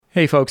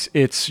Hey folks,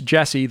 it's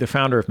Jesse, the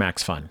founder of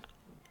Max Fun.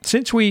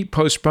 Since we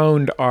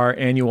postponed our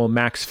annual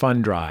Max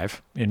Fun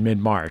Drive in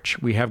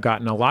mid-March, we have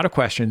gotten a lot of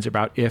questions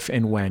about if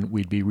and when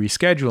we'd be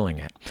rescheduling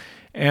it.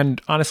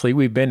 And honestly,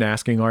 we've been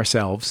asking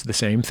ourselves the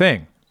same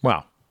thing.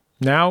 Well,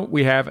 now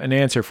we have an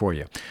answer for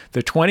you.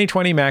 The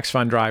 2020 Max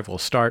Fun Drive will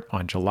start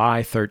on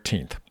July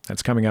 13th.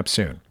 That's coming up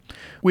soon.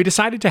 We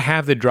decided to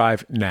have the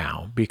drive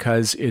now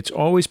because it's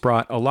always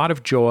brought a lot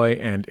of joy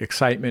and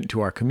excitement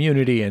to our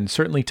community and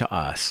certainly to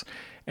us.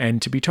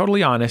 And to be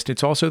totally honest,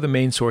 it's also the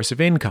main source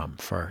of income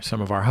for some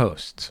of our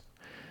hosts.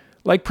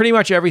 Like pretty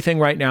much everything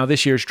right now,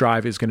 this year's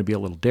drive is going to be a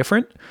little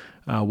different.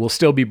 We'll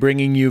still be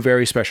bringing you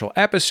very special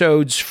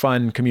episodes,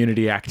 fun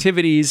community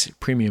activities,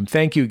 premium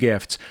thank you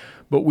gifts,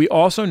 but we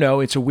also know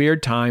it's a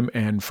weird time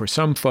and for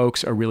some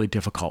folks, a really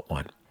difficult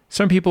one.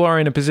 Some people are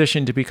in a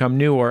position to become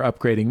new or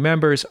upgrading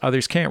members,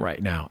 others can't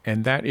right now,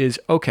 and that is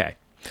okay.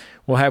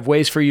 We'll have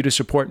ways for you to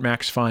support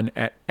Max Fun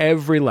at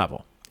every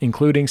level,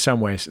 including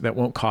some ways that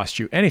won't cost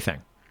you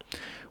anything.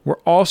 We're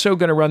also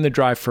going to run the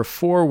drive for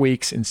 4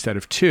 weeks instead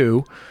of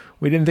 2.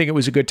 We didn't think it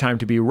was a good time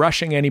to be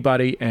rushing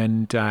anybody,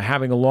 and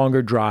having a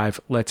longer drive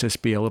lets us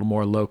be a little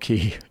more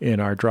low-key in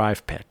our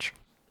drive pitch.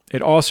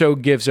 It also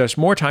gives us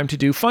more time to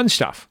do fun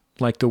stuff,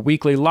 like the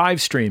weekly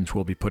live streams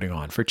we'll be putting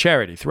on for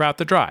charity throughout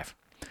the drive.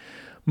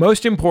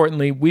 Most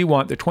importantly, we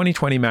want the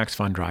 2020 Max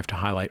Fun Drive to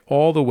highlight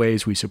all the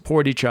ways we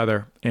support each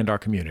other and our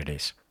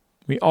communities.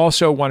 We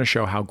also want to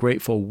show how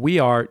grateful we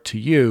are to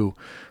you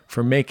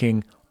for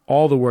making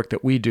all the work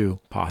that we do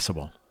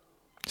possible.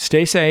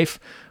 Stay safe.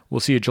 We'll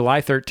see you July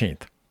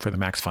 13th for the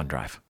Max Fun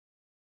Drive.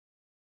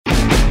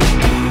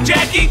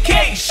 Jackie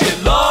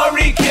Cation,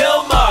 Laurie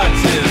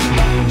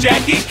Kilmartin.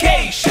 Jackie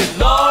Cation,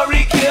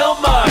 Laurie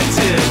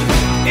Kilmartin.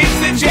 It's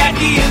the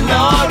Jackie and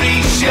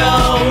Laurie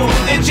Show.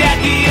 The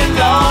Jackie and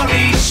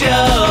Laurie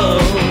Show.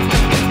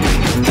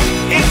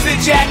 It's the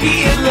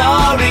Jackie and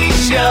Laurie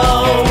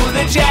Show.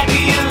 The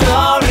Jackie and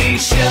Laurie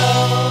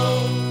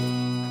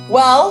Show.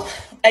 Well,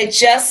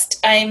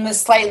 I'm a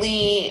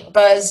slightly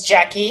buzzed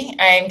Jackie.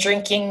 I'm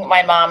drinking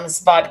my mom's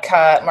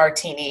vodka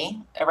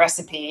martini, a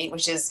recipe,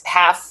 which is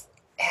half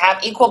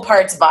equal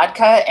parts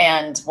vodka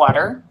and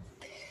water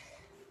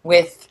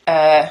with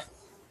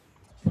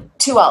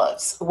 2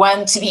 olives.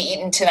 One to be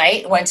eaten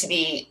tonight, one to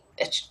be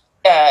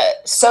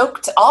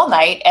soaked all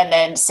night and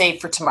then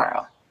saved for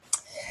tomorrow.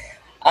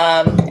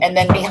 And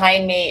then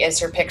behind me is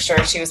her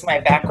picture. She was my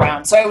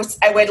background. So I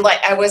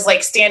was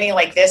like standing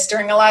like this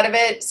during a lot of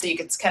it. So you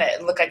could kind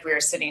of look like we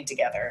were sitting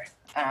together.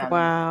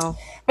 Wow.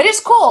 But it's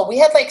cool. We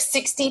had like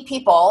 60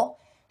 people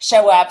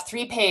show up,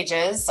 3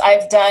 pages.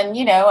 I've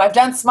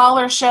done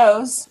smaller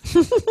shows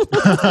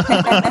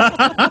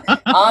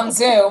on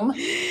Zoom.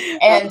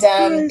 And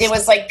it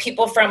was like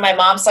people from my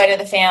mom's side of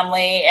the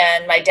family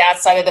and my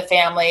dad's side of the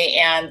family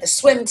and the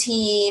swim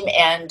team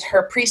and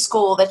her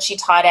preschool that she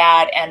taught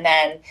at. And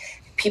then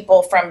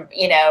people from,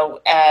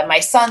 my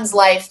son's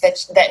life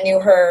that knew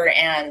her.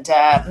 And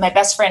my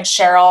best friend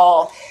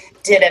Cheryl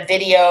did a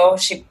video.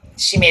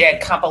 She made a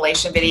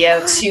compilation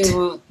video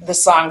to the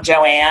song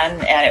Joanne,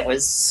 and it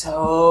was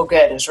so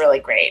good. It was really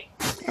great.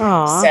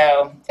 Aww.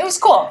 So it was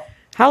cool.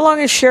 How long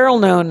has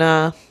Cheryl known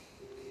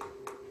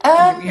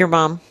your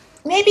mom?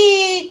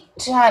 Maybe,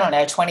 I don't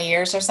know, 20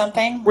 years or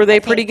something. Were they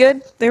pretty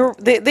good? They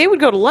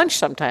would go to lunch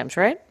sometimes,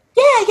 right?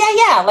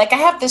 Yeah. Like I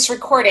have this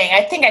recording.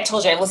 I think I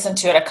told you I listened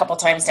to it a couple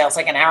times now. It's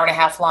like an hour and a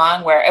half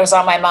long where it was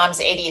on my mom's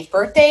 80th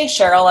birthday.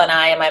 Cheryl and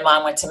I and my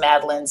mom went to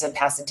Madeline's in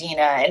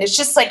Pasadena. And it's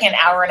just like an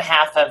hour and a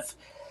half of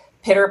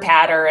pitter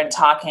patter and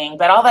talking,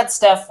 but all that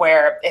stuff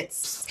where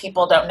it's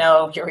people don't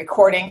know you're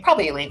recording,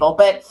 probably illegal,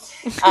 but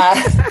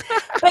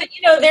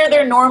they're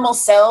their normal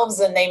selves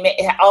and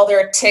all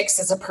their tics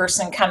as a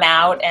person come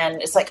out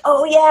and it's like,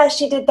 oh yeah,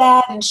 she did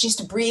that and she used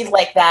to breathe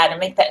like that and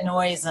make that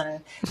noise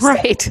and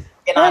right.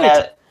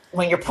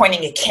 When you're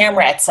pointing a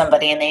camera at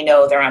somebody and they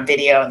know they're on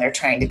video and they're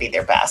trying to be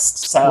their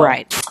best. So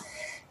right.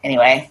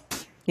 Anyway,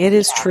 it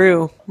is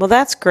true. Well,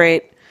 that's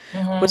great.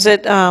 Mm-hmm. Was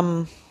it?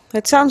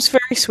 It sounds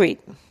very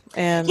sweet.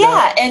 And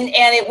and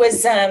it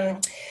was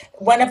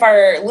one of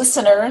our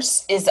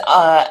listeners is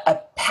a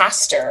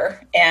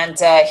pastor, and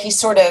he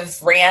sort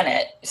of ran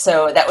it,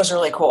 so that was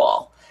really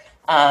cool.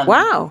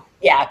 Wow!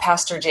 Yeah,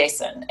 Pastor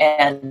Jason,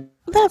 and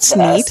that's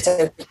neat.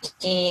 So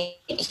he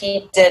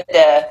did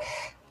a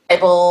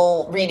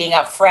Bible reading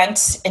up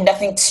front, and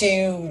nothing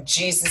too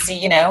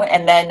Jesus-y,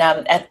 and then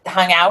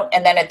hung out,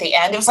 and then at the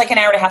end, it was like an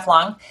hour and a half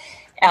long.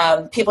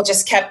 People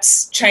just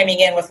kept chiming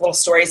in with little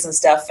stories and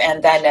stuff.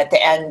 And then at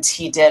the end,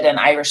 he did an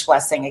Irish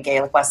blessing, a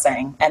Gaelic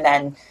blessing. And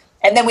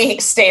then we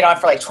stayed on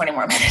for like 20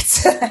 more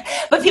minutes,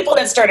 but people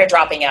then started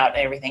dropping out and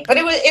everything. But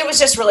it was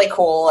just really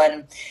cool.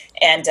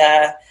 And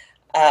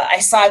I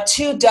saw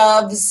 2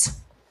 doves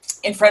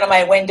in front of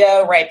my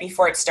window right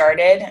before it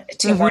started,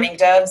 2 mourning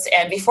doves.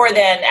 And before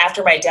then,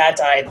 after my dad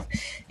died,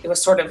 it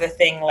was sort of the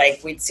thing,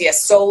 like we'd see a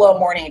solo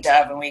mourning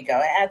dove and we'd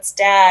go, that's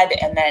Dad.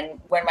 And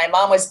then when my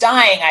mom was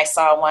dying, I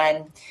saw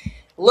one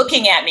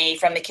looking at me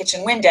from the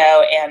kitchen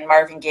window and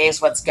Marvin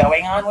Gaye's What's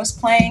Going On was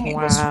playing. It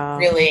was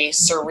really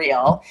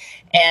surreal.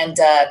 And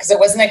because I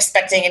wasn't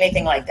expecting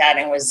anything like that,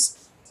 and it was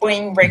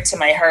going right to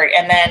my heart.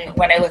 And then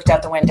when I looked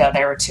out the window,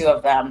 there were 2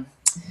 of them.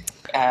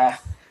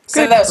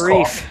 So that was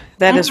cool.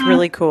 That is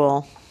really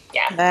cool.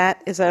 Yeah.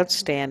 That is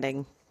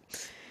outstanding.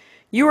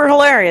 You were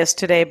hilarious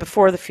today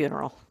before the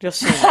funeral. Just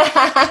so you know.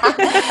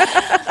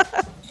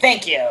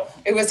 Thank you.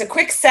 It was a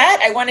quick set.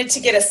 I wanted to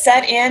get a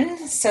set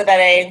in so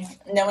that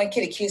no one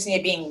could accuse me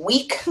of being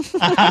weak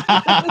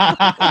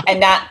and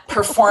not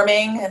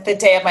performing the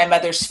day of my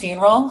mother's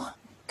funeral,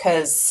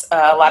 because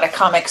a lot of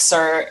comics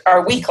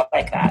are weak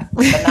like that,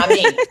 but not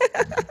me.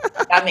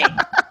 Not me.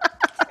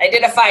 I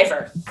did a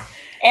 5-er.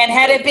 And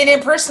had it been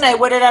in person, I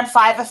would have done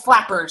 5 of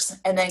flappers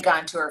and then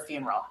gone to her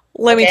funeral.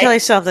 Let me tell you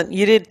something.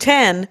 You did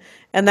 10,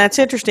 and that's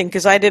interesting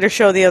because I did a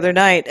show the other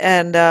night,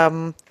 and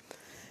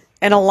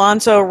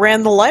Alonzo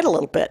ran the light a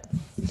little bit.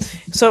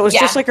 So it was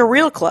just like a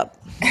real club.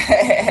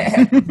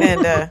 And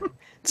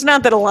it's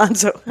not that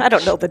Alonzo, I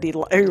don't know that he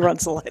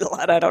runs the light a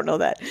lot. I don't know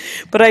that.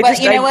 But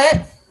you know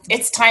what?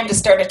 It's time to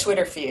start a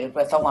Twitter feud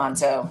with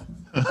Alonzo.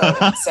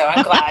 So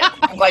I'm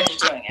glad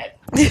you're doing it.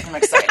 I'm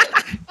excited.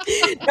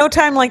 No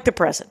time like the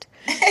present.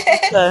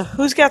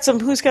 Who's got some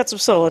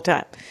solo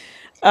time?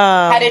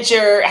 How did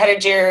you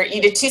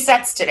did 2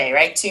 sets today,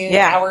 right? 2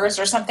 hours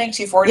or something,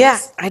 2 40s? Yeah,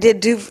 I did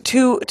do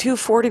two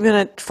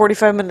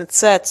 45-minute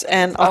sets,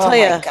 and I'll tell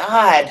you. Oh my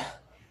God.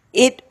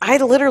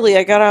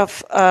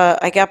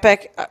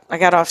 I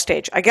got off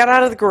stage. I got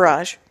out of the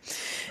garage,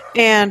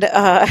 and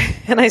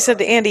I said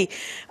to Andy,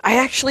 I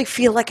actually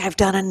feel like I've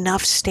done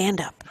enough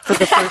stand-up for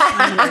the first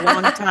time in a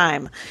long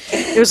time.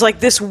 It was like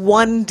this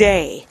one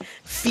day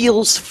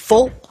feels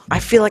full. I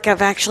feel like I'm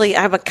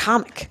a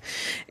comic,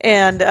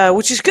 and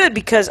which is good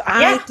because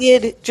I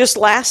did just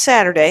last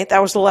Saturday.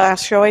 That was the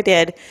last show I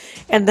did,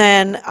 and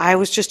then I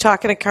was just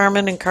talking to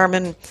Carmen, and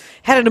Carmen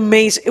had an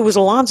amazing. It was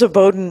Alonzo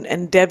Bowden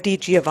and Deb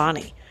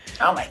DiGiovanni.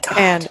 Oh my God!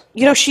 And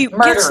she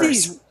gets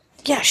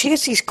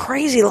these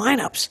crazy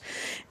lineups,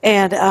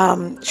 and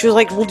she was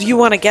like, "Well, do you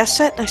want a guest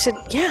set?" And I said,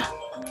 "Yeah,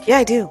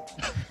 I do."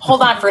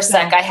 Hold on for a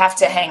sec. I have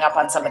to hang up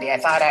on somebody. A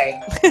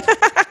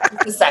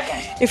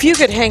second. If you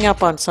could hang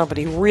up on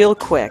somebody real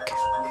quick.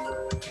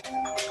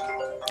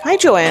 Hi,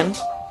 Joanne.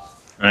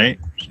 Right.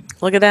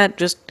 Look at that.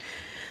 Just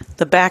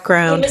the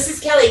background. Hey,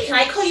 Mrs. Kelly, can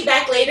I call you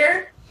back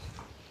later?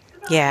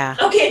 Yeah.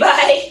 Okay,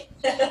 bye.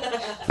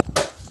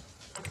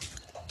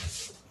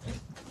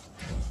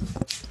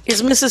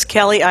 Is Mrs.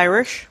 Kelly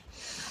Irish?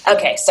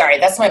 Okay, sorry.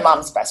 That's my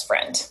mom's best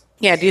friend.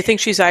 Yeah. Do you think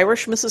she's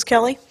Irish, Mrs.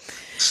 Kelly?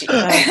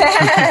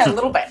 A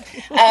little bit.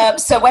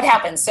 So what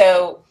happened?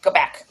 So go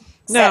back.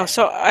 No,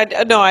 so I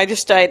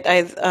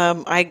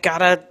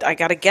got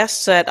a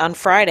guest set on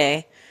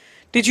Friday.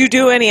 Did you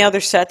do any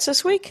other sets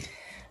this week?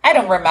 I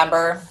don't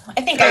remember. I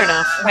think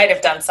I might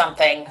have done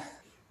something.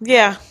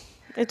 Yeah,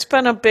 it's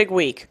been a big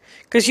week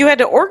because you had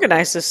to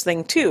organize this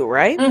thing too,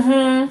 right?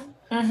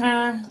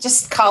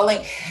 Just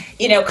calling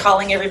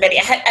everybody.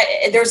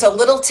 There's a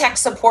little tech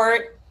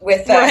support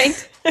with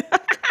right.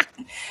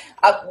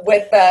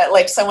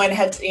 Like someone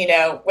had,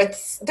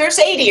 there's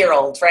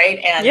 80-year-olds, right?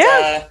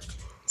 And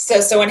so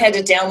someone had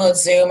to download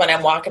Zoom, and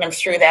I'm walking them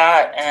through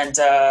that, and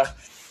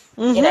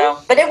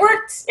but it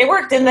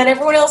worked. And then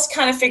everyone else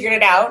kind of figured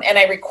it out, and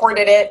I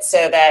recorded it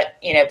so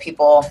that the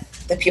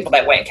people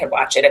that went could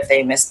watch it if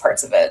they missed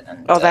parts of it.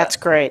 And, that's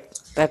great.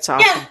 That's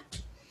awesome. Yeah,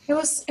 it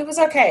was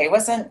okay. It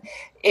wasn't.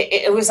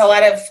 It was a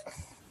lot of.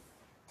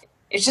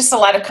 It's just a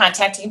lot of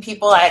contacting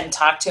people I hadn't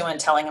talked to and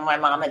telling them my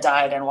mom had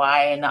died and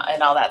why and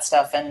all that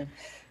stuff. And,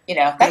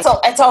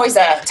 that's always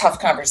a tough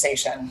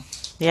conversation.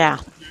 Yeah.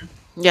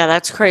 Yeah,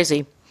 that's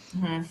crazy.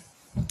 Mm-hmm.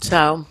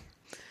 So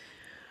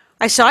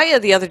I saw you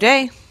the other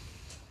day.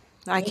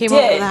 I came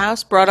over to the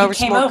house, brought over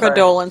some more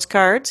condolence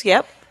cards.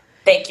 Yep.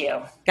 Thank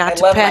you. I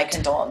love my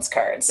condolence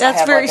cards.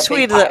 That's very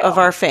sweet of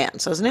our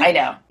fans, isn't it? I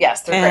know.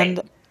 Yes, they're great.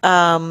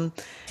 And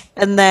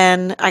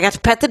then I got to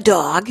pet the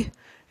dog.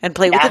 And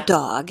play with the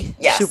dog.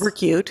 Yes. Super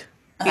cute.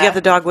 You got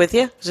the dog with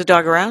you? Is the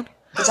dog around?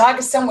 The dog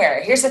is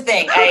somewhere. Here's the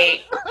thing.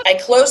 I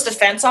closed the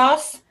fence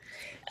off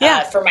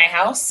for my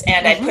house,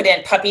 and I put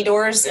in puppy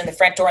doors in the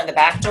front door and the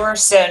back door.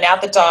 So now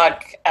the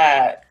dog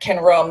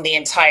can roam the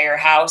entire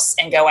house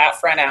and go out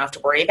front. I don't have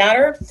to worry about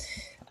her.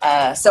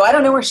 So I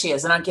don't know where she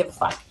is, and I don't give a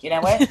fuck. You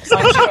know what? As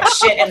long as she don't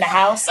shit in the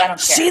house, I don't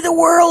care. See the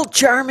world,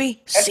 Charmy.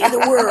 See the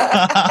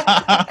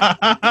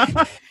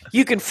world.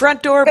 You can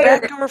front door,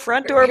 back door,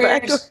 front door,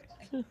 back door.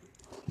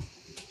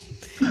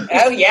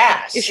 Oh,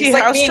 yeah. Is She's she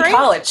like house me in trained?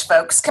 college,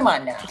 folks. Come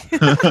on now.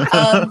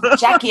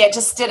 Jackie, I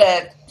just did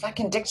a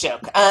fucking dick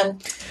joke.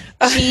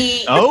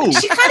 She kind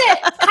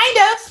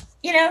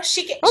of,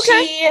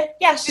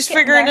 she's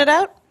figuring it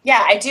out?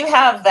 Yeah, I do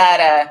have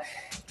that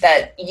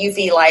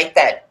UV light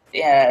that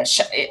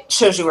it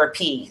shows you where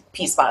pee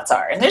spots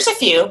are. And there's a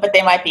few, but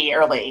they might be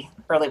early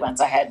ones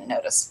I hadn't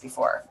noticed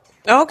before.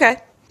 Oh, okay.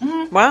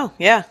 Mm-hmm. Wow,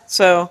 yeah.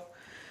 So,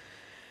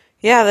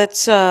 yeah,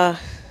 that's...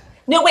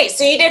 No, wait.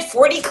 So you did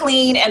 40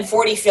 clean and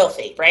 40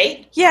 filthy,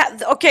 right? Yeah.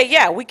 Okay.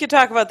 Yeah, we could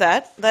talk about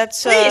that.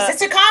 That's please.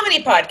 It's a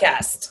comedy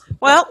podcast.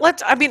 Well,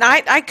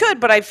 I could,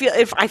 but I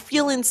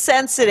feel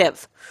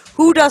insensitive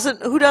Who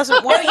doesn't No,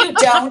 want? you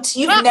don't.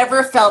 You've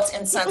never felt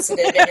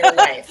insensitive in your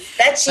life.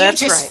 That's you That's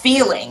just right.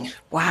 feeling.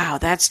 Wow,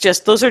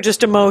 those are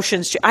just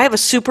emotions. I have a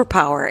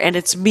superpower, and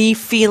it's me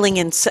feeling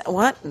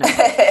what? No.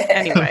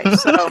 Anyway,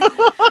 so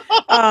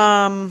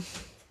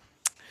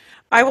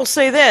I will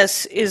say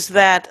this is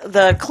that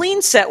the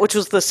clean set, which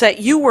was the set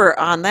you were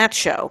on that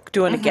show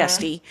doing a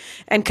guestie,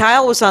 and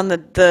Kyle was on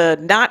the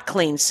not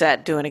clean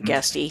set doing a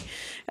guestie,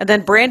 and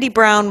then Brandy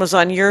Brown was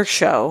on your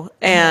show,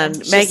 and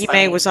She's Maggie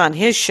May funny. was on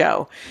his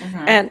show,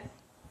 and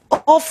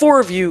all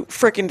four of you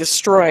freaking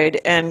destroyed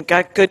and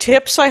got good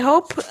tips, I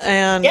hope,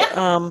 and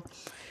Yeah.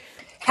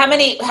 How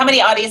many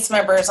audience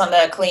members on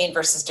the clean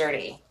versus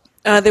dirty?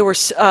 there were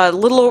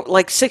little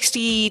like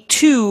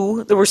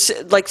 62. There were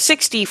like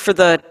 60 for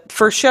the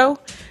first show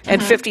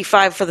and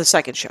 55 for the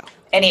second show.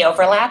 Any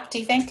overlap, do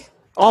you think?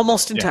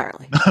 Almost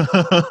entirely.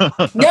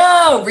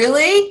 No,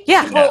 really?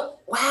 Yeah. People,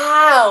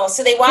 wow.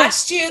 So they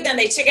watched you, then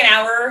they took an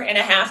hour and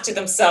a half to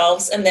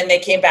themselves, and then they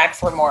came back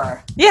for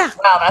more. Yeah.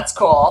 Wow, that's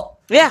cool.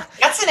 Yeah.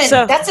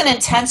 That's an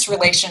intense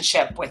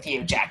relationship with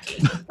you,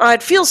 Jackie.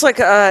 It feels like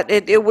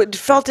it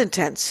felt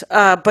intense.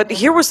 But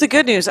here was the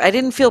good news. I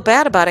didn't feel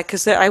bad about it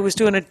because I was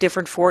doing a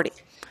different 40.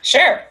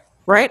 Sure.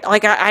 Right?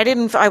 Like I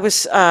didn't. I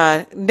was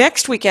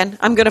next weekend.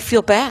 I'm going to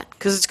feel bad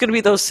because it's going to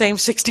be those same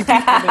 60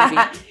 people maybe.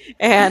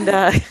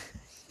 And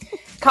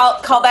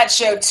Call that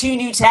show 2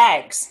 New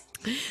Tags.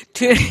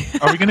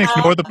 Are we going to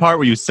ignore the part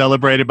where you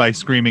celebrated by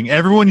screaming,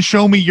 "Everyone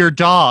show me your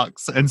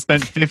dogs," and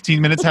spent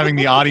 15 minutes having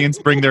the audience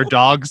bring their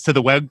dogs to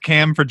the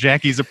webcam for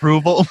Jackie's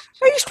approval?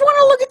 I just want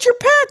to look at your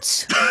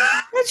pets.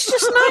 That's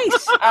just nice.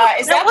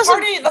 Is that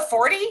part of the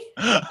 40?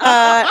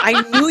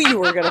 I knew you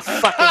were going to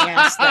fucking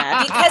ask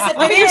that. Because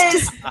if it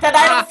is, that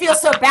I don't feel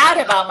so bad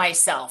about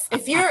myself.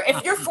 If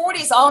your 40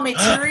 is all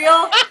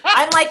material,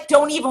 I'm like,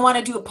 don't even want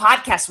to do a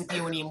podcast with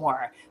you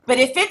anymore. But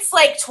if it's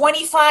like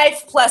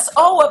 25 plus,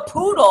 a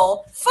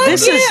poodle, fuck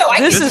This you. is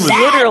do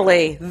that.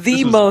 literally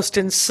the most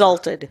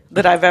insulted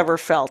that I've ever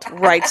felt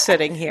right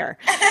sitting here.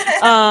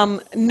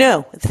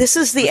 No, this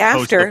is the Post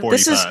after. the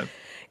This is 45.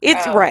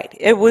 it's right.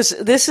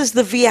 This is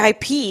the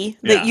VIP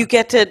that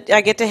Yeah.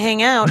 I get to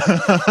hang out.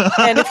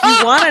 And if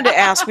you wanted to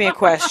ask me a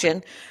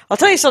question, I'll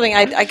tell you something.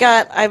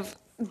 I've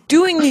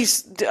doing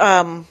these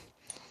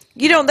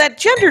that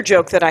gender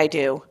joke that I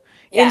do.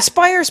 Yeah.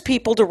 Inspires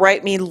people to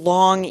write me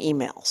long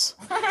emails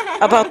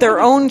about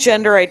their own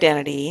gender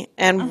identity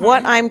and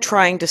what I'm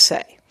trying to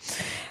say.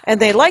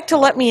 And they like to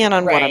let me in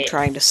on what I'm Right.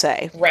 trying to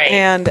say. Right.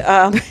 And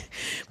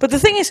but the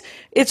thing is,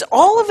 it's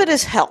all of it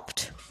has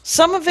helped.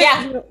 Some of it,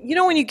 Yeah. you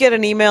know when you get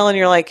an email and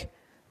you're like,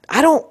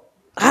 I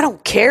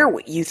don't care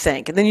what you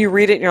think, and then you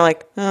read it and you're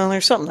like, oh,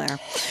 there's something there.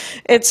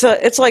 It's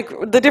like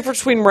the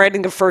difference between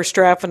writing the first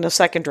draft and the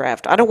second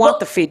draft. I don't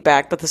want the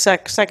feedback, but the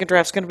second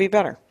draft's going to be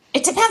better.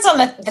 It depends on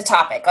the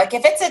topic. Like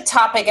if it's a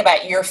topic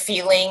about your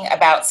feeling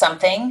about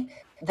something,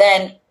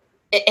 then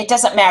it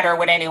doesn't matter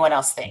what anyone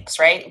else thinks,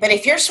 right? But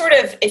if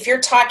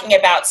you're talking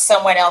about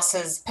someone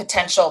else's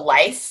potential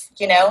life,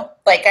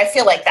 like I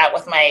feel like that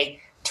with my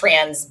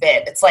trans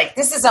bit. It's like,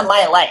 this isn't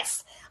my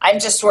life. I'm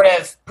just sort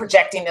of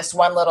projecting this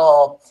one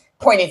little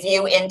point of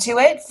view into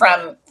it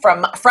from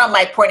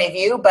my point of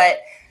view.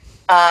 But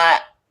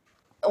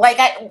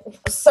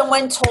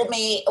someone told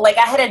me, like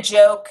I had a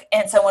joke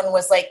and someone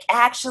was like,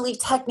 actually,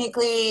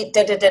 technically,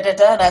 da da da da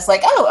da. And I was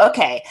like, oh,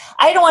 okay.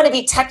 I don't want to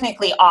be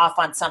technically off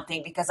on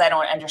something because I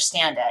don't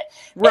understand it.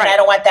 Right. And I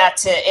don't want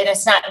that and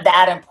it's not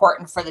that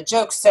important for the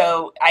joke.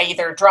 So I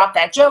either drop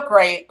that joke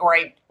or I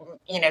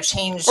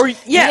change,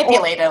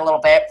 manipulate it a little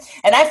bit.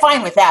 And I'm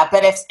fine with that.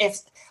 But if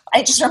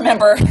I just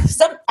remember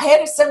I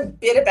had some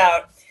bit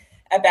about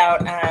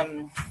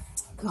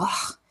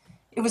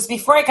it was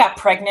before I got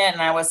pregnant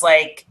and I was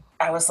like,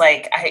 it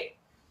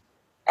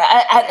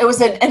was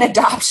an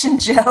adoption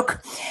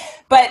joke.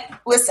 But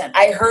listen,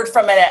 I heard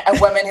from a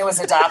woman who was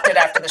adopted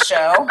after the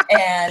show,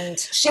 and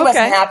she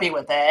wasn't happy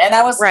with it. And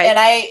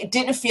I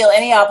didn't feel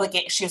any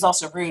obligation. She was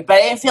also rude, but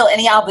I didn't feel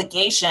any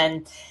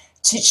obligation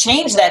to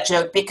change that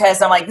joke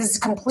because I'm like, this is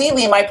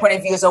completely my point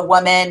of view as a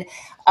woman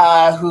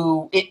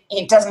who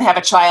it doesn't have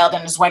a child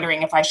and is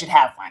wondering if I should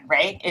have one,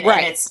 right? And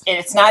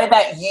it's not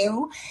about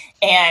you.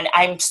 And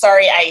I'm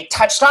sorry I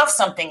touched off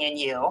something in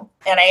you.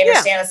 And I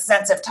understand it's a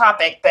sensitive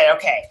topic, but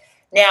okay.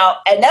 Now,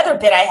 another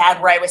bit I had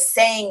where I was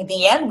saying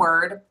the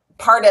N-word,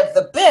 part of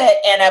the bit,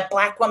 and a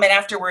black woman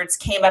afterwards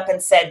came up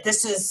and said,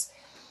 this is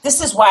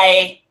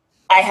why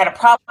I had a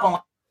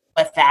problem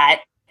with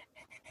that.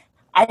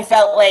 I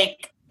felt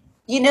like,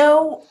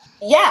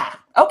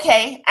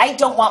 okay, I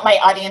don't want my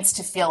audience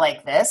to feel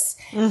like this.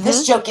 Mm-hmm.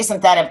 This joke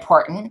isn't that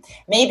important.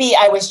 Maybe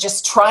I was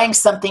just trying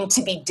something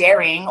to be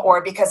daring,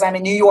 or because I'm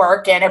in New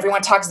York and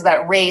everyone talks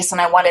about race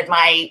and I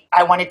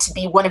wanted to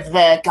be one of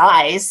the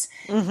guys.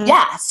 Mm-hmm.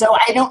 Yeah, so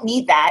I don't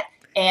need that.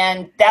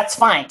 And that's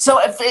fine.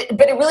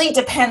 But it really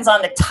depends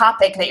on the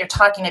topic that you're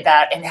talking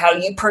about and how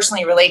you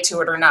personally relate to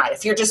it or not.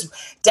 If you're just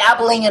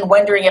dabbling and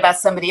wondering about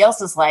somebody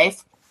else's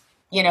life,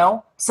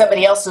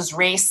 somebody else's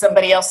race,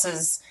 somebody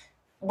else's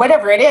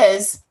whatever it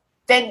is,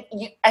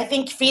 I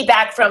think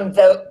feedback from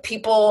the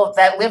people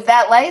that live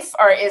that life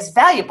is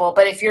valuable.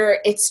 But if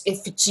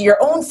it's your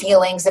own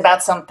feelings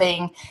about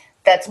something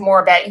that's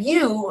more about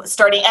you,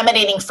 starting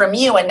emanating from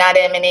you and not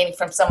emanating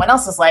from someone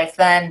else's life,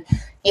 then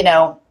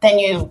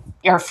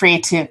you're free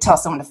to tell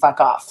someone to fuck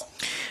off.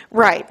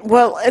 Right.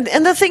 Well,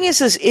 and the thing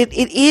is it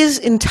is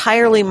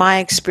entirely my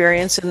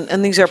experience,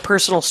 and these are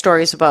personal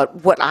stories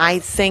about what I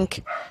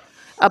think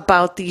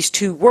about these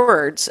two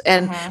words,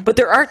 but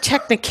there are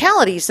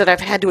technicalities that I've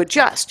had to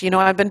adjust.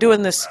 I've been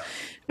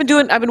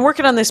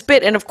working on this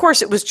bit, and of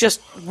course it was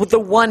just the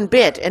one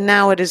bit, and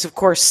now it is of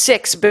course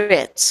 6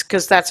 bits,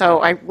 because that's how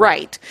I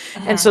write.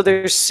 And so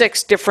there's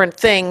 6 different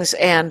things,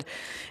 and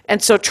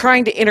so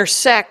trying to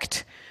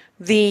intersect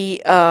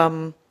the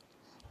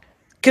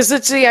because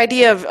it's the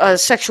idea of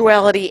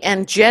sexuality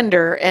and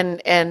gender,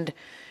 and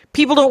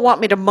people don't want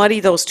me to muddy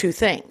those two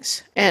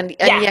things. And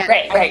yet,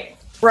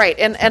 right.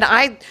 And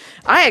I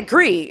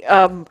agree.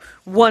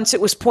 Once it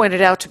was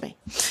pointed out to me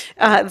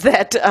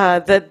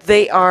that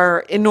they are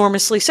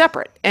enormously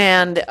separate,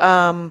 and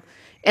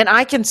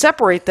I can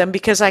separate them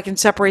because I can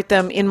separate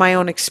them in my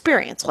own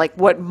experience, like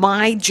what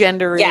my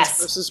gender is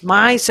versus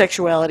my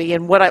sexuality,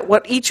 and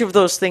what each of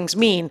those things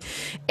mean.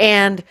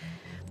 And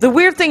the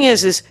weird thing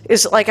is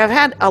like I've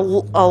had a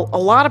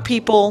lot of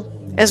people,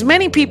 as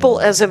many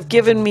people as have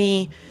given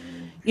me,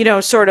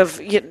 sort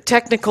of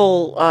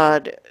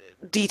technical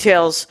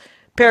details,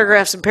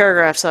 paragraphs and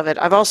paragraphs of it.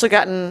 I've also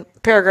gotten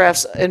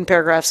paragraphs and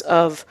paragraphs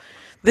of,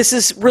 this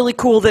is really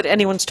cool that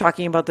anyone's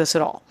talking about this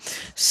at all.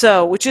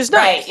 So, which is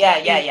nice.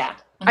 Right, yeah.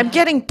 I'm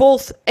getting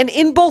both, and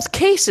in both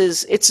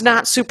cases, it's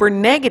not super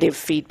negative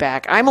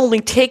feedback. I'm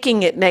only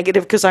taking it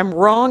negative because I'm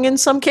wrong in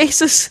some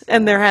cases,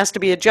 and there has to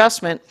be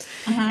adjustment.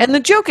 And the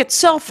joke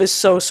itself is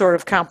so sort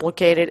of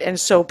complicated and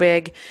so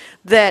big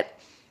that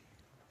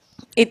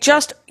it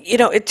just,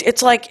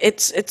 it's like,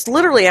 it's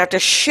literally, I have to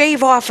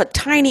shave off a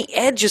tiny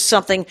edge of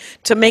something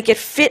to make it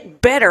fit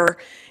better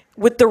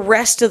with the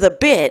rest of the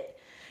bit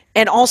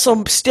and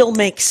also still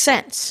make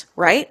sense,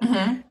 right?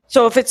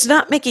 So if it's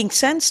not making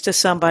sense to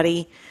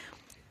somebody,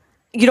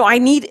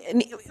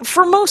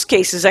 for most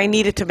cases, I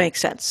need it to make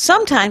sense.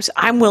 Sometimes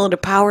I'm willing to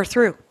power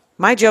through.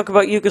 My joke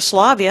about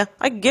Yugoslavia,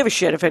 I could give a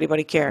shit if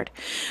anybody cared.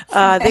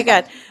 I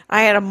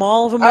had a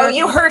mall of American... Oh,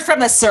 you heard from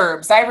the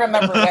Serbs. I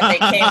remember when they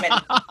came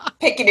and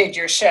picketed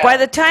your show. By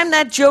the time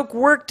that joke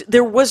worked,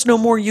 there was no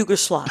more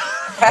Yugoslavia.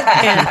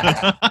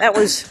 And it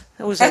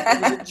was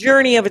a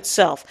journey of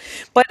itself.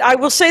 But I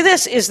will say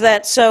this, is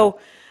that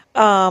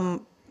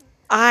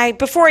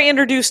before I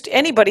introduced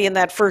anybody in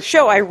that first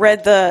show, I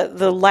read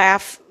the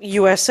Laugh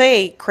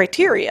USA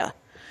criteria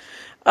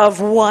of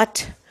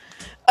what...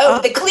 Oh,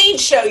 the Clean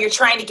Show, you're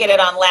trying to get it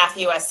on Laugh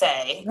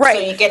USA. Right.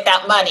 So you get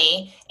that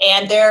money,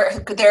 and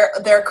their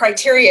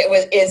criteria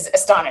is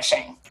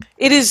astonishing.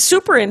 It is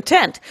super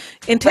intense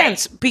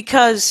right.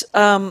 Because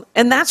and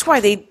that's why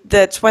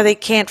they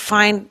can't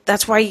find,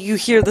 that's why you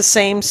hear the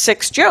same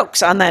 6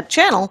 jokes on that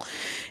channel,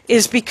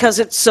 is because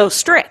it's so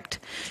strict.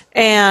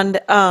 And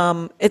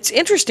it's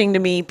interesting to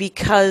me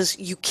because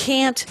you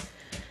can't,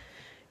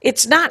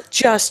 it's not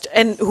just,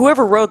 and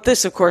whoever wrote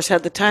this, of course,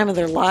 had the time of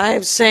their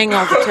lives saying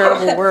all the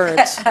terrible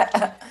words.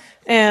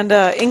 And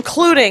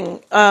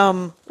including,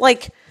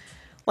 like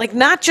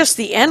not just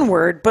the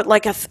N-word, but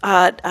like a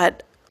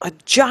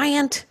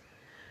giant,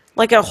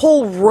 like a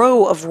whole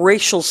row of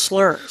racial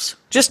slurs,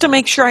 just to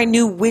make sure I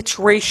knew which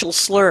racial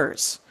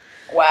slurs.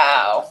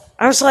 Wow.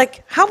 I was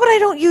like, how about I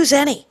don't use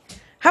any?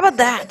 How about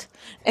that?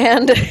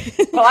 And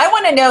well, I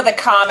want to know the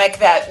comic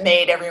that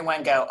made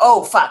everyone go,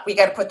 "Oh fuck, we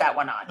got to put that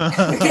one on."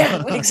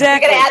 Yeah,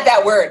 exactly. We got to add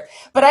that word.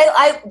 But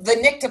the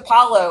Nick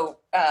DiPaolo.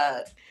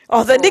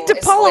 The Nick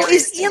DiPaolo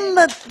is in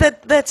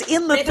that's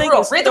in the thing.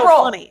 Read the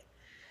roll. Funny.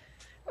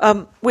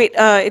 Wait.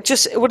 It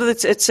just what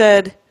did it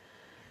said?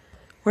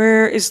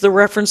 Where is the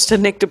reference to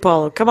Nick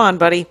DiPaolo? Come on,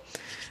 buddy.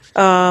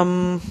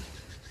 The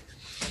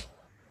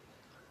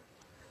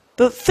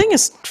thing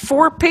is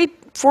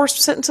 4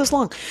 sentences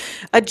long.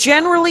 A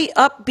generally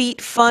upbeat,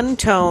 fun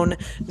tone,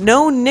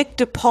 no Nick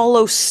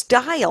DiPaolo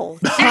style.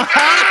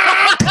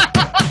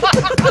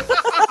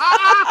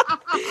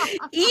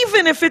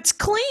 Even if it's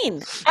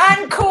clean.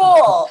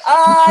 Uncool.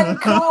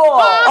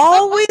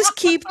 Always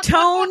keep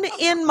tone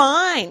in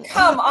mind.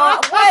 Come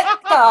on.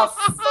 What the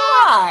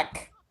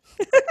fuck?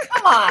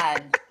 Come on.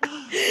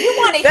 You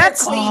want to hear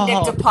clean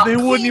Nick DiPaolo? They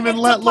wouldn't even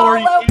let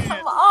Lori in.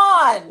 Come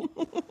on.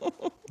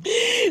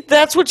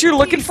 That's what you're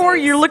looking for?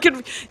 You're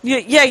looking...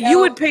 you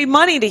would pay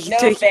money to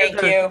hear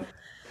thank you.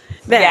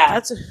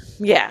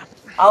 Yeah.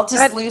 I'll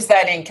just lose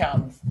that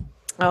income.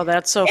 Oh,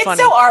 that's so funny.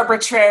 It's so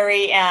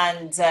arbitrary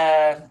and...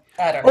 I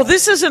don't know. Well,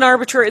 this isn't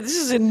arbitrary. This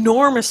is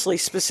enormously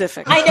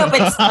specific. I know,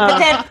 but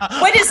then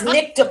what is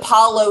Nick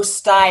DiPaolo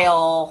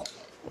style?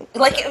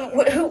 Like,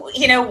 who?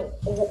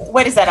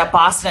 What is that? A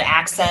Boston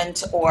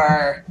accent,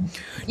 or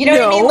what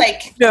I mean?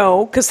 Like,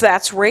 no, because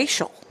that's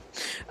racial.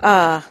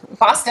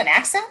 Boston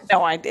accent?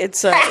 No,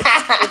 it's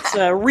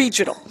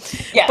regional.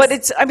 Yes. But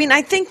it's. I mean,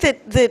 I think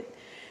that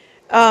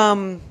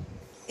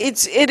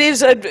it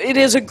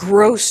is a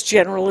gross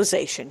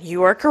generalization.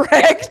 You are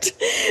correct,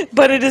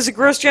 but it is a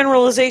gross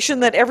generalization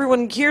that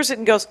everyone hears it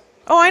and goes,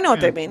 "Oh, I know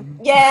what they mean."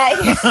 Yeah.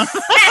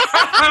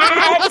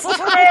 It's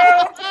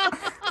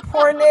true.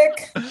 Poor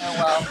Nick. Oh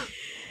well.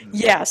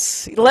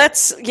 Yes,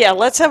 let's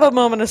have a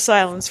moment of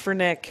silence for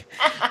Nick.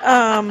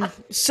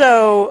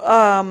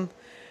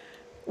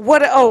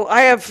 What? Oh,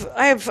 I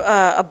have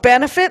a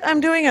benefit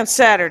I'm doing on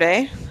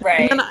Saturday,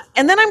 Right.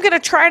 And then I'm going to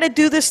try to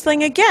do this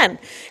thing again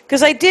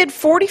because I did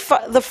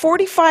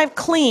 45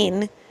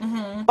 clean.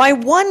 By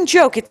one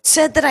joke, it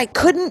said that I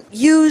couldn't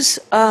use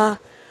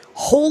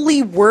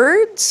holy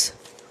words.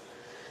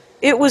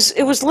 It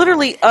was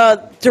literally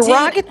a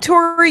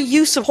derogatory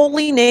use of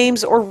holy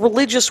names or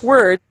religious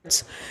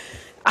words.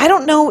 I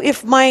don't know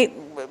if my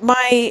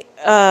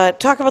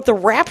talk about the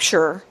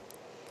rapture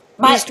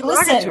is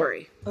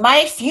derogatory.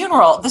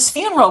 This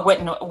funeral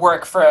wouldn't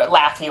work for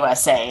Laugh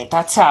USA.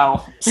 That's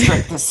how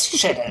strict this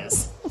shit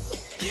is.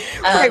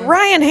 Right,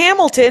 Ryan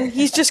Hamilton,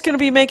 he's just going to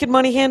be making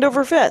money hand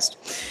over fist.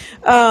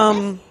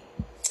 That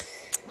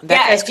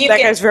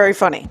guy's very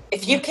funny.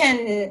 If you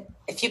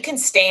can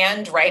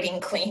stand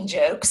writing clean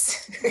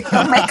jokes,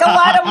 you'll make a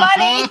lot of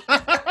money.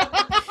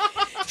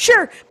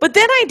 Sure, but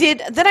then I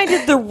did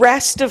the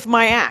rest of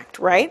my act,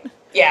 right?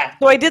 Yeah.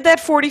 So I did that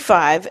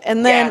 45,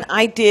 and then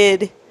I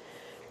did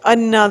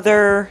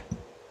another.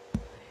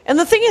 And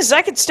the thing is,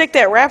 I could stick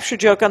that rapture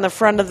joke on the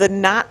front of the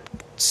not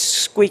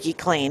squeaky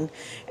clean,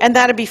 and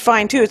that'd be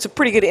fine too. It's a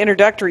pretty good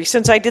introductory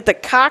since I did the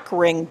cock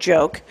ring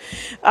joke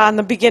on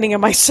the beginning of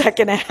my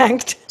second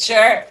act.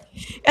 Sure.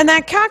 And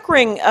that cock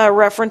ring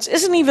reference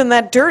isn't even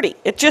that dirty.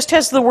 It just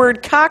has the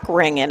word cock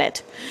ring in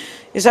it.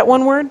 Is that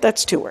one word?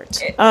 That's two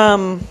words.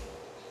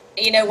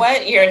 You know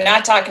what? You're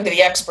not talking to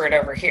the expert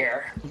over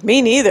here.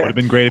 Me neither. Would have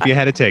been great if you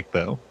had a take,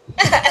 though.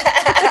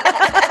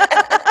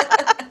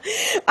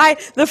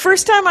 The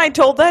first time I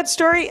told that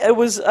story, it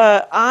was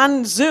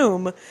on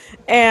Zoom,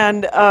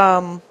 and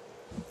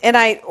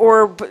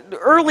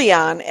early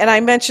on, and I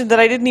mentioned that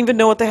I didn't even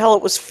know what the hell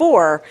it was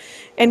for,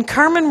 and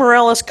Carmen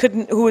Morales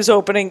who was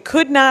opening,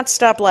 could not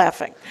stop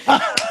laughing.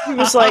 He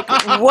was like,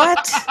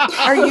 "What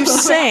are you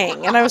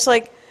saying?" And I was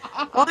like,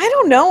 "Well, I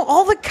don't know.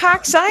 All the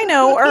cocks I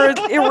know are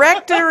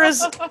erect or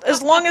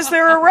as long as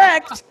they're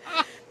erect.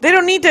 They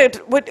don't need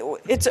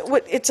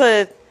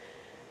to.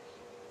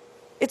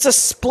 It's a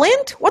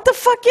splint? What the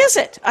fuck is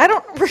it? I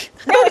don't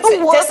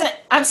know what.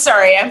 I'm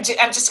sorry. I'm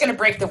just going to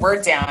break the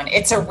word down.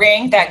 It's a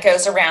ring that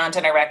goes around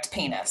an erect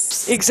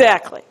penis.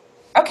 Exactly.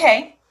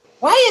 Okay.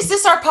 Why is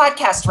this our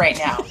podcast right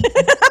now?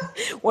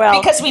 Well,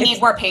 because we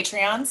need more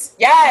Patreons.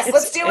 Yes,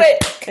 let's do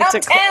it.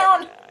 Come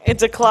down.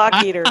 It's a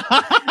clock eater.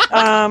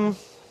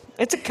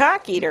 It's a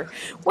cock eater.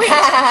 Wait,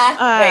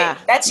 wait,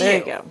 that's there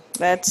you. Go.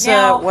 That's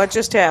Now, what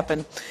just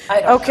happened.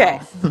 I don't Okay.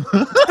 know.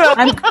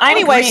 I'm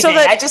Anyway, so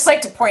grieving. that- I just like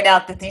to point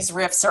out that these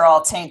riffs are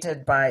all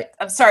tainted by.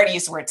 I'm sorry to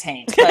use the word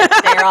taint, but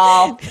they're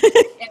all.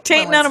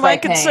 Tain't none of my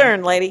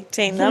concern, lady.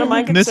 Tain't none of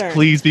my Can this concern.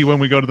 please be when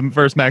we go to the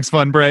first Max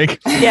Fun break?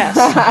 Yes.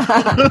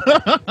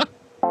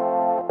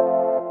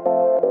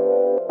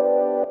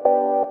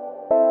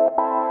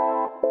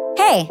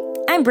 Hey,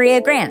 I'm Bria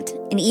Grant,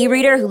 an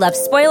e-reader who loves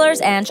spoilers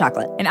and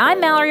chocolate. And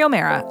I'm Mallory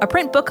O'Mara, a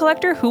print book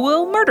collector who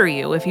will murder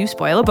you if you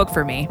spoil a book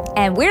for me.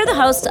 And we're the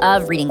hosts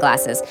of Reading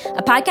Glasses,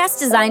 a podcast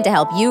designed to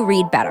help you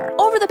read better.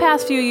 Over the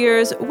past few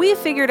years, we've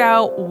figured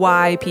out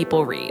why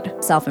people read.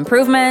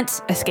 Self-improvement,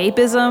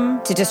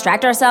 Escapism, to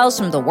distract ourselves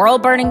from the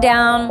world burning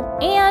down,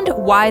 and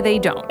why they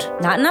don't.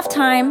 not enough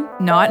time,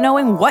 Not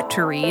knowing what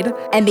to read.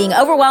 and being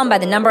overwhelmed by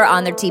the number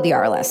on their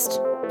TBR list.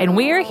 And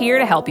we're here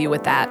to help you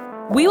with that.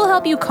 We will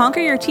help you conquer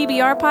your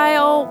TBR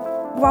pile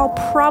while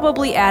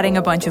probably adding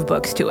a bunch of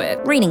books to it.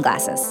 Reading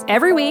Glasses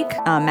Every week,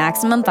 on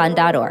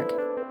MaximumFun.org.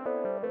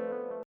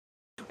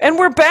 And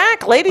we're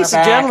back, ladies We're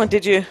and back. gentlemen.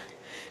 Did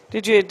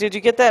you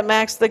get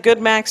that the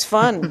good Max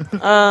fun?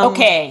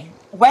 Okay.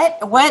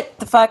 What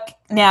the fuck?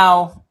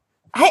 Now,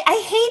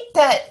 I hate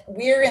that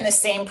we're in the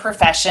same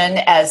profession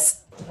as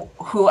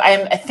who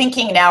I'm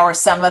thinking now are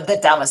some of the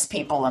dumbest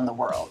people in the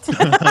world.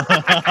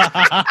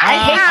 I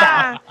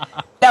hate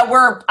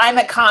that I'm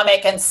a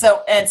comic and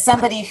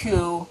somebody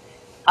who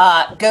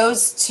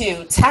goes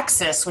to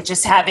Texas, which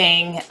is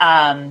having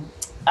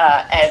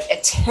a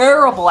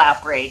terrible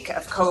outbreak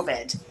of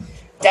COVID,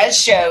 does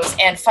shows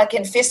and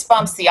fucking fist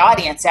bumps the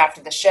audience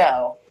after the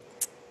show.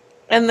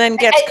 And then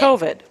gets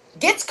COVID.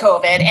 Gets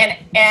COVID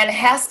and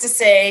has to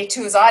say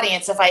to his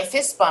audience, if I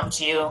fist bumped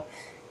you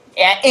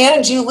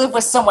and you live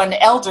with someone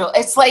elderly,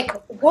 it's like,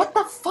 what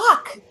the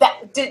fuck?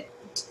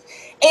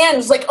 And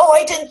was like, oh,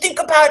 I didn't think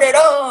about it.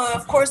 Oh,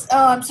 of course.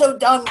 Oh, I'm so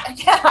dumb.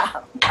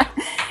 Yeah.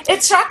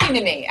 It's shocking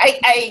to me.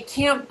 I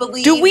can't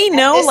believe. Do we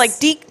know, this- like,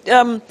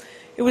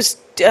 it was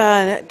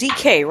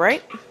DK,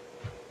 right?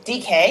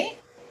 DK?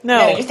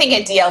 No. You're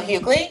thinking DL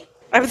Hughley?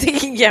 I'm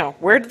thinking, yeah,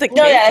 where did the K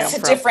No, yeah, come it's a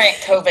from? different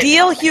COVID.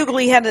 DL comic.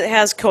 Hughley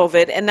has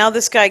COVID, and now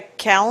this guy,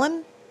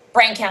 Callan?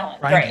 Brian Callen.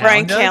 Brian Right. Callen.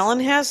 Brian does? Callan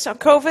has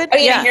COVID? Oh,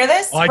 you didn't hear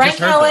this? Oh, I Brian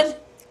just heard Callen, this.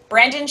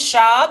 Brandon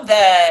Schaub,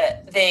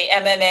 the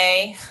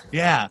MMA.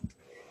 Yeah.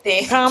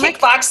 the Comic?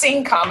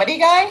 kickboxing comedy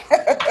guy.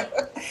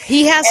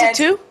 He has it And-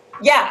 too?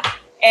 Yeah.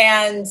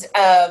 And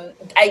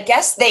I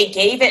guess they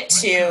gave it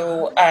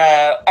to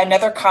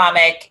another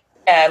comic,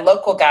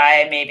 local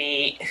guy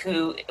maybe,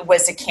 who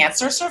was a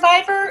cancer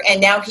survivor, and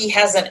now he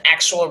has an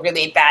actual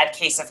really bad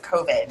case of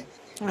COVID.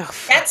 Oh,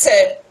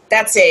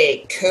 That's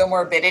a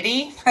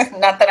comorbidity.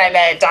 Not that I'm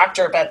a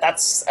doctor, but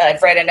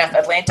I've read enough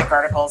Atlantic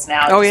articles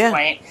now at this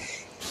point.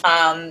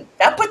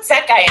 That puts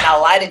that guy in a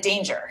lot of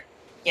danger,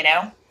 you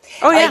know?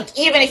 Oh, yeah. Like,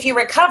 even if you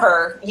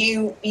recover,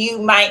 you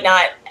might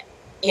not,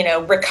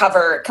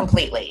 recover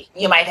completely.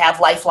 You might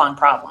have lifelong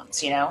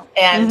problems,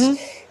 And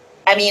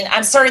I mean,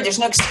 I'm sorry, there's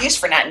no excuse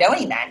for not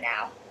knowing that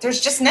now. There's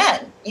just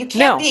none. You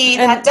can't be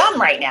that dumb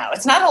right now.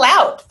 It's not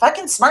allowed.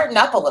 Fucking smarten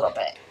up a little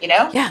bit,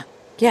 Yeah.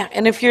 Yeah.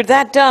 And if you're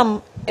that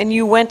dumb and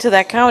you went to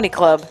that comedy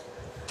club,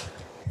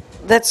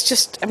 that's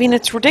just, I mean,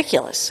 it's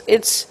ridiculous.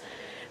 It's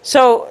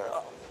so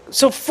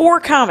 4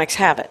 comics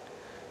have it.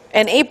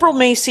 And April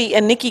Macy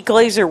and Nikki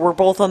Glazer were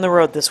both on the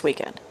road this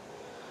weekend.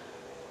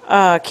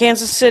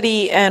 Kansas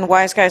City and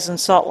Wise Guys in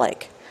Salt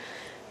Lake.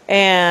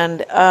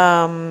 And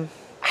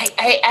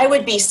I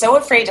would be so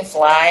afraid to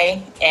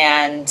fly,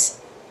 and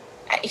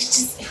it's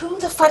just, who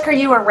the fuck are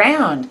you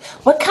around?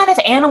 What kind of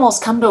animals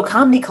come to a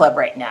comedy club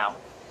right now?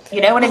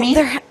 You know what I mean?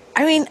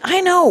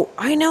 I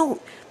know.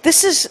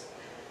 This is,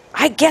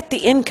 I get the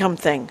income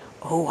thing.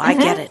 Oh, I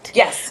get it.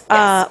 Yes.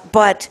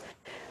 But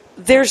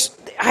there's,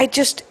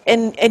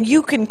 and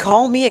you can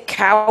call me a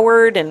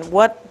coward and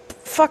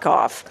fuck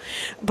off.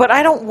 But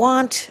I don't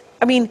want,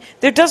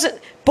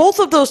 both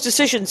of those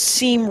decisions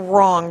seem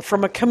wrong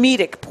from a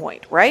comedic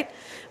point, right?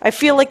 I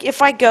feel like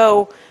if I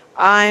go,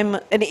 I'm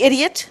an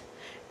idiot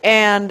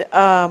and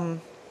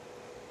I'm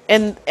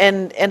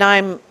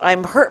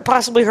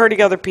possibly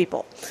hurting other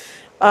people.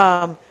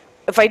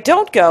 If I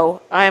don't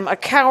go, I'm a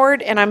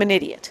coward and I'm an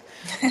idiot.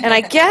 And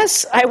I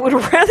guess I would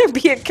rather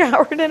be a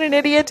coward and an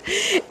idiot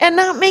and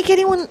not make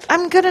anyone,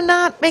 I'm going to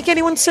not make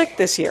anyone sick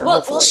this year.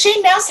 Well,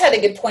 Shane Mouse had a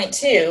good point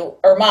too,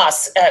 or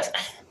Moss.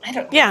 I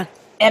don't. Yeah.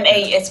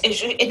 M-A,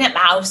 isn't it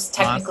Mouse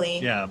technically?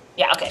 Yeah.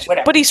 Yeah. Okay.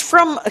 Whatever. But he's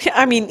from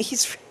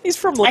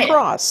La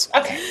Crosse.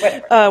 Okay.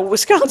 Whatever.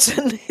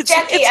 Wisconsin.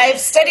 Jackie, I've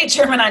studied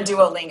German on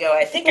Duolingo.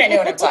 I think I know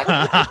what I'm talking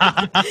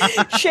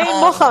about. Shane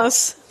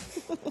Moss.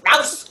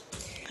 Mouse.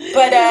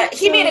 But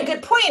he made a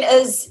good point,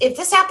 is if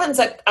this happens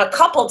a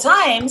couple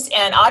times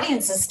and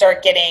audiences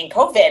start getting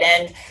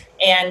COVID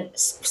and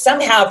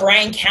somehow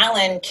Brian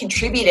Callen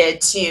contributed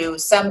to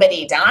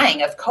somebody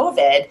dying of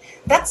COVID,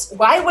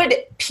 why would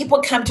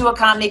people come to a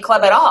comedy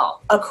club at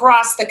all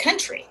across the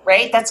country,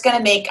 right? That's going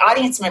to make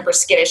audience members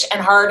skittish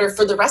and harder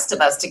for the rest of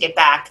us to get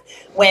back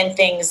when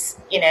things,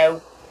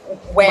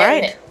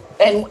 Right.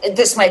 And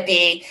this might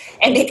be,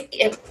 and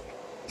it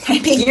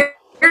might be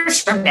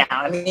years from now.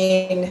 I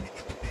mean,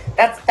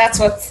 that's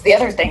what's the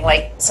other thing.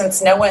 Like,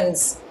 since no one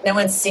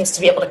seems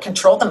to be able to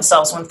control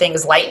themselves when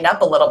things lighten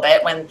up a little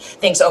bit, when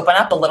things open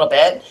up a little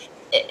bit,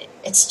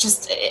 it's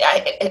just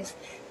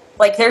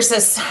like there's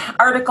this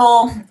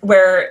article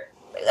where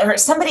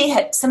somebody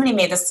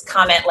made this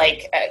comment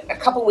like a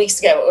couple weeks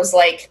ago. It was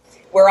like,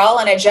 we're all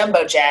in a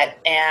jumbo jet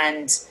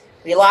and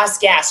we lost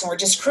gas and we're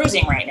just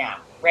cruising right now,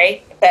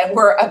 right? But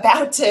we're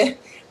about to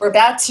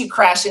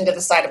crash into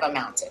the side of a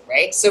mountain,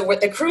 right? So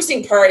with the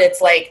cruising part,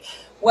 it's like,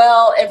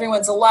 well,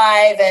 everyone's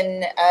alive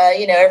and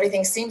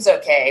everything seems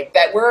okay,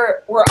 but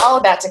we're all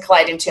about to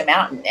collide into a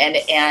mountain, and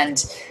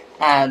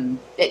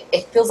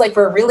it feels like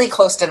we're really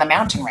close to the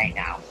mountain right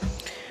now.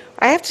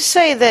 I have to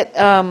say that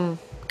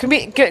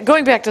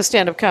going back to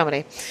stand-up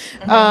comedy,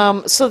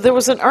 so there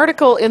was an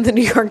article in the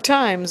New York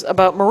Times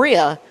about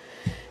Maria,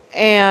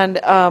 and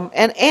a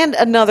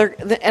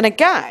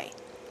guy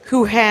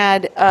who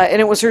had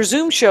and it was her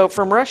Zoom show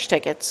from Rush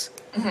Tickets.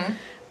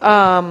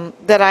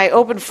 That I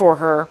opened for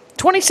her.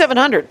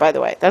 2,700, by the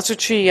way. That's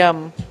what she.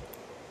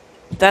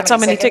 That's how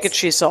many tickets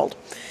she sold.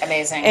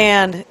 Amazing.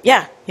 And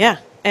yeah,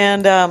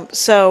 and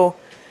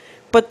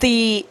but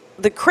the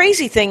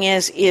crazy thing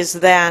is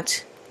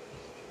that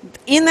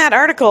in that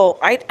article,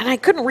 I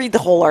couldn't read the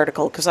whole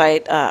article because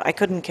I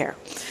couldn't care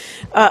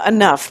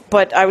enough.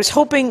 But I was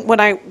hoping when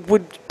I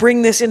would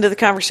bring this into the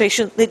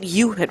conversation that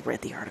you had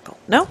read the article.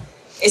 No?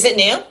 Is it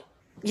new?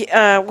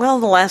 Well,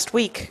 in the last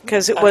week,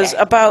 because it was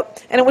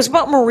about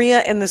Maria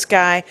and this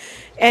guy,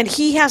 and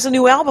he has a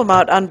new album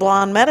out on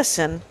Blonde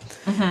Medicine,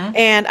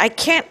 and I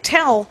can't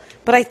tell,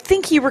 but I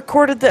think he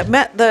recorded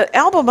the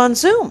album on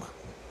Zoom.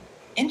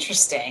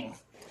 Interesting.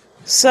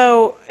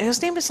 So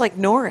his name is like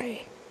Nore.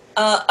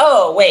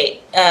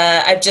 Wait,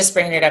 I'm just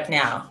bringing it up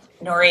now.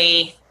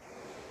 Nori?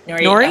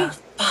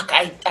 Fuck,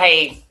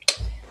 I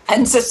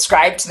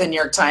unsubscribed to the New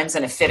York Times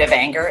in a fit of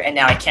anger, and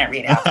now I can't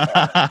read out.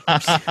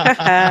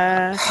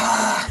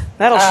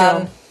 That'll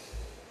show.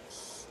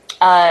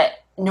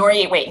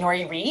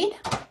 Nori Reed?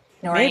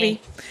 Maybe,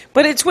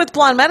 but it's with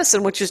Blonde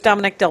Medicine, which is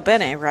Dominic Del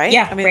Bene, right?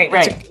 Yeah,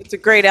 right. It's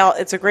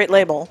a great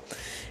label,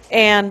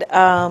 and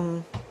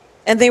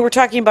they were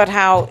talking about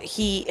how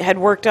he had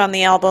worked on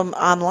the album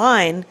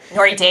online.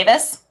 Nori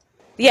Davis?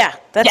 Yeah,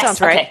 that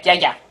sounds right. Okay.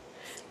 Yeah.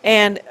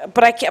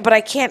 But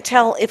I can't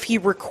tell if he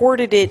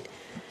recorded it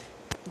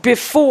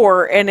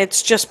before and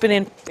it's just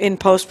been in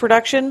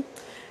post-production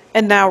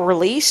and now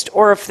released,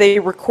 or if they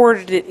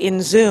recorded it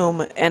in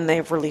Zoom and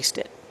they've released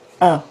it.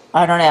 Oh,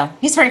 I don't know.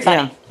 He's very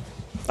funny. Yeah.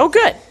 Oh,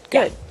 good.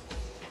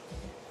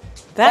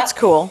 That's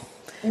cool.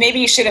 Maybe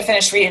you should have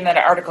finished reading that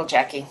article,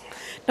 Jackie.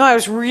 No, I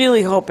was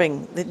really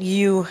hoping that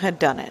you had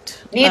done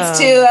it.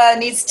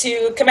 Needs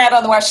to come out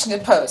on the Washington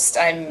Post.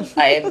 I'm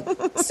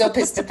so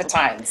pissed at the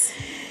Times.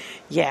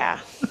 Yeah.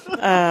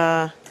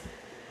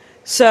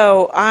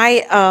 So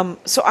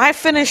I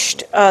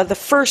finished the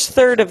first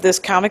third of this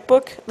comic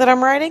book that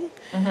I'm writing,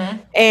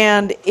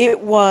 and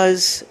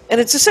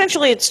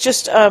it's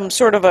just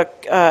sort of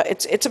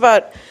it's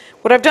about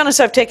what I've done is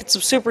I've taken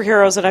some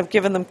superheroes and I've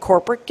given them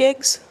corporate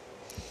gigs,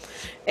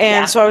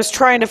 and so I was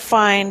trying to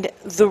find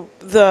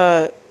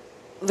the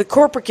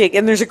corporate gig,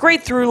 and there's a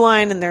great through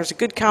line and there's a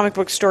good comic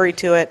book story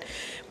to it,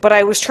 but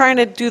I was trying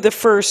to do the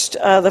first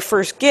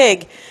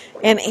gig.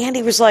 And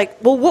Andy was like,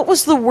 well, what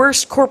was the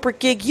worst corporate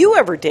gig you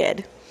ever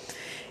did?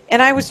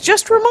 And I was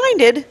just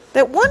reminded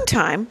that one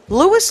time,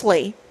 Louis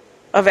Lee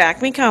of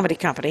Acme Comedy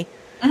Company,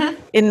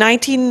 in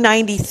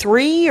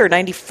 1993 or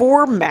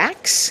 94,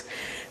 Max,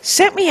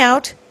 sent me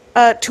out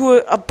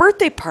to a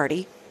birthday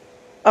party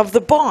of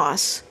the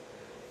boss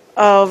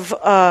of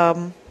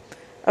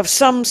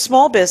some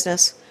small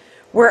business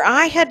where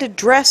I had to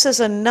dress as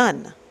a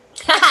nun.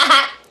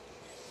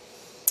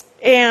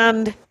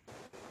 And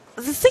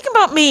the thing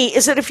about me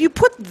is that if you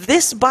put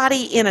this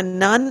body in a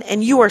nun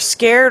and you are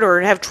scared or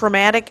have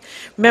traumatic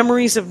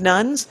memories of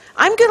nuns,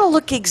 I'm going to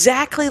look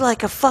exactly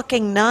like a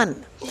fucking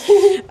nun.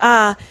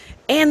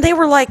 And they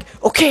were like,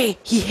 okay,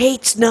 he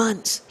hates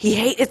nuns.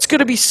 It's going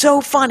to be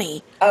so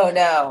funny. Oh,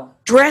 no.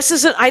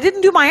 I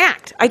didn't do my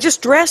act. I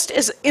just dressed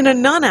as in a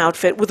nun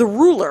outfit with a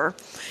ruler,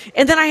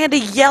 and then I had to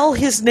yell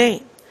his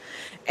name.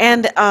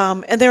 And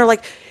they were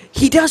like,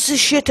 he does this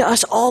shit to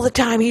us all the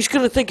time. He's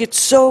going to think it's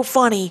so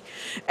funny.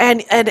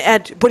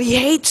 But he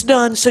hates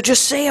nuns, so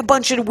just say a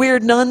bunch of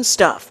weird nun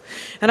stuff.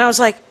 And I was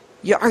like,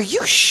 yeah, are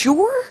you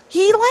sure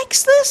he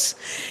likes this?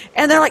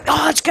 And they're like,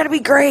 oh, it's going to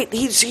be great.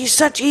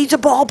 He's a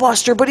ball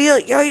buster, but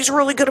he's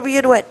really going to be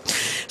into it.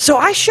 So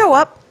I show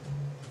up.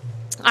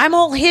 I'm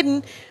all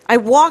hidden. I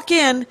walk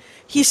in.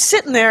 He's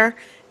sitting there,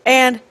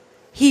 and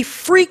he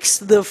freaks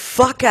the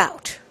fuck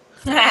out.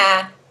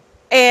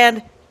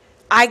 And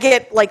I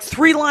get like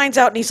 3 lines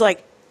out, and he's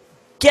like,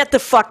 get the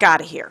fuck out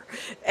of here.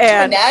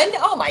 And nun?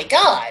 Oh, my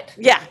God.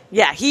 Yeah.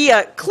 He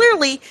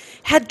clearly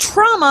had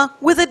trauma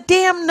with a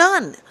damn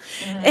nun.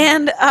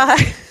 And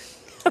I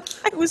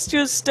was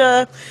just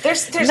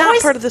there's not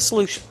always part of the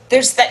solution.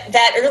 There's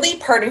that early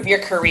part of your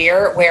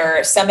career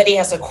where somebody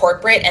has a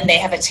corporate and they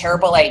have a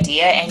terrible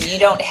idea and you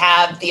don't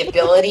have the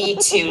ability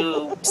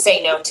to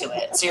say no to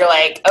it. So you're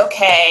like,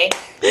 okay,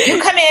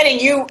 you come in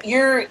and you're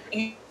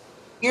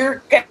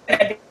going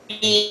to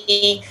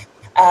be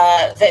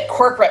the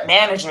corporate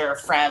manager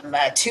from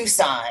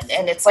Tucson,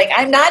 and it's like,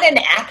 I'm not an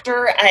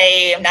actor,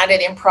 I am not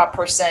an improv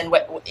person,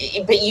 but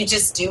you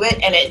just do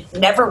it and it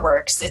never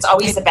works. It's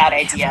always a bad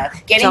idea.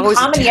 Getting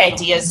comedy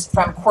ideas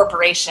from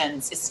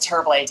corporations is a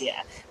terrible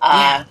idea.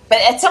 But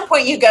at some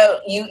point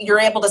you're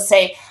able to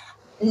say,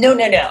 no,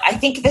 I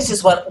think this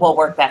is what will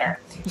work better.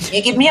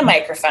 You give me a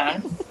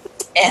microphone,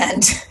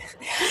 and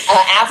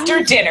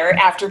after dinner,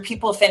 after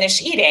people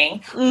finish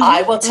eating,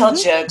 I will tell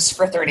jokes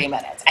for 30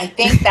 minutes. I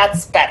think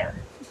that's better.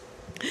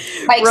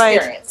 My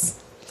experience.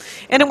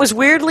 Right. And it was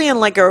weirdly in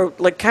like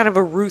kind of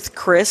a Ruth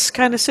Chris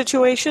kind of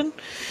situation.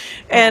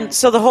 And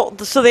so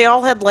they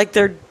all had like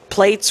their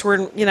plates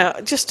were,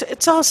 just,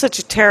 it's all such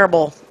a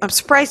terrible. I'm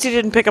surprised he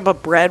didn't pick up a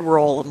bread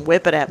roll and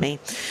whip it at me.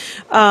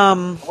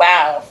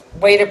 Wow.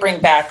 Way to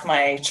bring back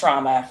my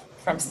trauma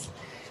from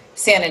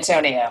San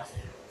Antonio.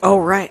 Oh,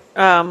 right.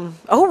 Oh,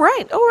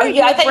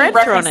 yeah, I thought you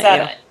referenced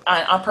that.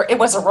 It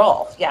was a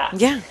roll, yeah.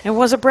 Yeah, it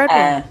was a bread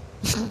roll.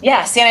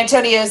 Yeah, San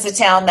Antonio is the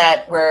town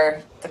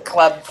where the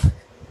club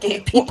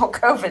gave people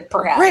COVID,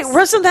 perhaps. Right,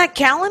 wasn't that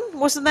Callan?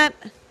 Wasn't that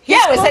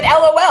Yeah, it was at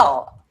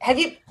LOL.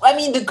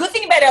 The good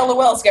thing about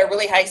LOL is it's got a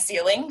really high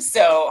ceiling,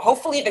 so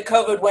hopefully the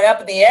COVID went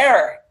up in the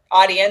air,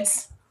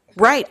 audience.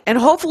 Right, and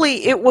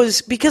hopefully it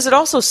was, because it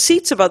also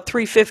seats about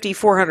 350,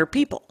 400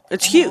 people.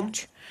 It's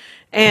huge.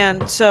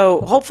 And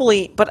so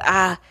hopefully, but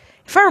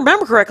if I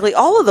remember correctly,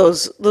 all of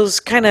those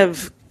kind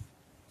of,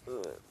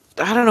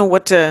 I don't know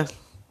what to...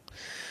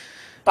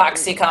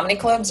 Boxy comedy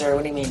clubs, or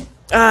what do you mean?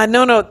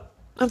 No.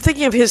 I'm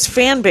thinking of his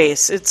fan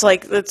base.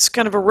 It's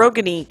kind of a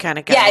Rogan-y kind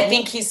of guy. Yeah, I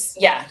think he's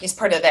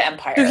part of the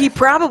empire. So he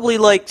probably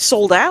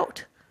sold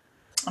out.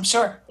 I'm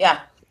sure. Yeah.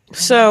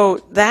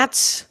 So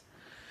that's.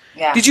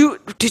 Yeah.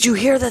 Did you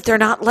hear that they're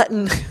not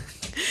letting?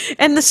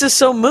 And this is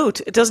so moot.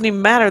 It doesn't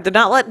even matter. They're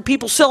not letting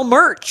people sell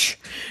merch.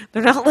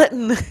 They're not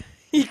letting.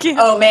 You can't.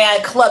 Oh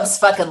man, clubs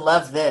fucking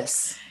love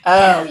this.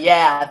 Oh,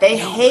 yeah. They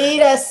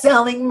hate us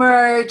selling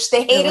merch.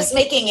 They hate us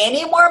making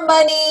any more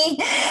money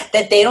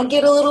that they don't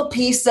get a little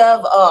piece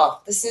of. Oh,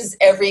 this is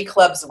every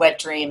club's wet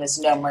dream is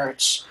no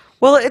merch.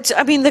 Well,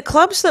 the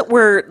clubs that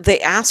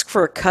they ask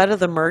for a cut of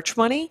the merch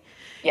money,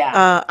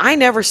 Yeah. I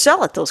never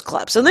sell at those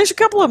clubs. And there's a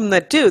couple of them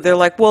that do. They're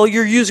like, well,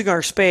 you're using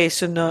our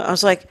space. And I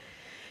was like,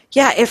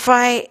 yeah,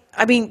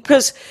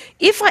 because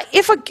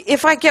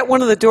if I get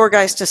one of the door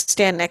guys to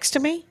stand next to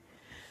me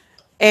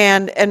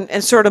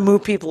and sort of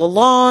move people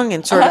along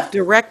and sort of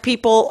direct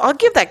people, I'll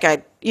give that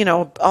guy,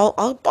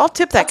 I'll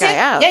tip that guy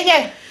out.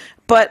 Yeah.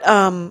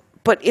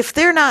 But if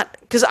they're not,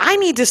 because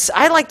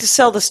I like to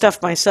sell the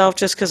stuff myself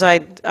just because I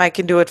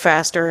can do it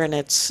faster, and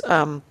it's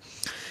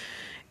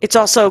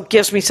also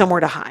gives me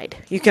somewhere to hide.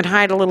 You can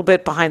hide a little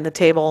bit behind the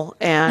table,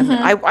 and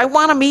I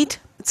want to meet.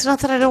 It's not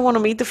that I don't want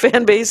to meet the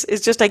fan base.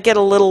 It's just I get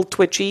a little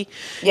twitchy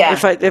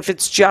if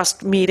it's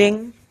just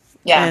meeting.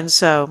 Yeah. And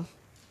so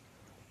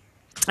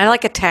I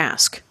like a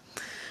task.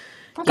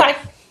 Okay.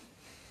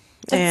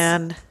 Yeah.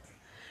 And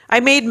I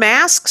made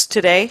masks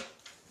today.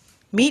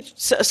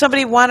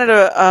 Somebody wanted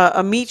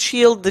a meat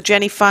shield, the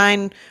Jenny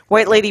Fine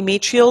White Lady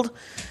meat shield,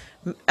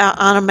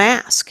 on a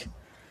mask.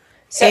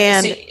 So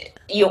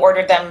you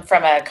ordered them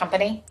from a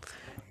company?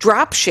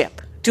 Drop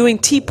ship, doing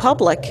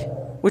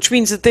TeePublic, which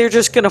means that they're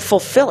just going to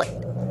fulfill it.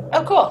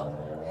 Oh, cool.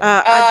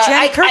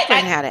 Jenny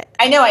Kirkman had it.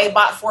 I know. I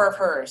bought 4 of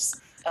hers.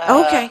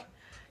 Okay.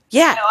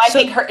 Yeah. No, I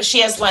think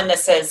she has one that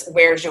says,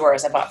 "Where's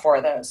yours?" I bought 4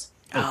 of those.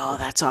 Oh,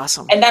 that's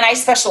awesome. And then I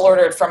special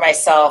ordered for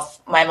myself.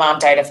 My mom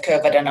died of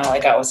COVID, and all I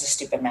got was a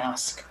stupid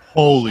mask.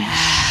 Holy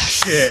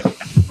shit.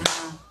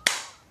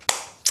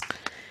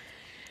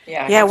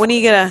 Yeah, when you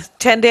get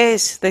 10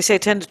 days, they say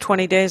 10 to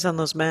 20 days on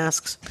those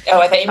masks. Oh,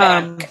 I thought you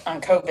meant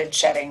on COVID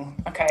shedding.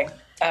 Okay.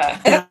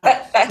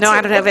 No,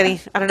 I don't have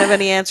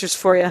any answers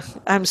for you.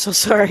 I'm so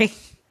sorry.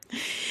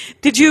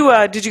 Did you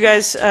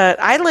guys?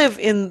 I live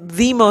in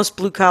the most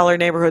blue collar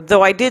neighborhood,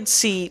 though I did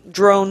see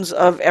drones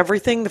of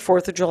everything the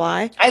 4th of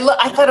July.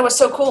 I thought it was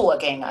so cool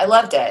looking. I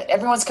loved it.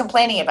 Everyone's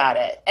complaining about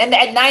it. And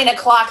at 9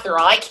 o'clock, they're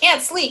all, "I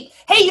can't sleep."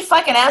 Hey, you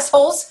fucking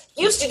assholes!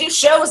 You used to do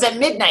shows at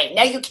midnight.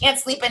 Now you can't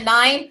sleep at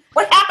 9.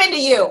 What happened to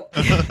you?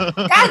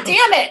 God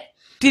damn it!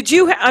 Did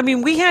you?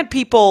 We had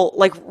people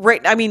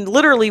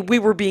literally, we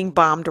were being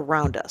bombed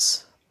around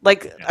us.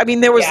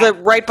 There was the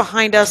right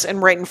behind us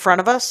and right in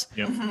front of us.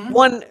 Yep.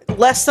 One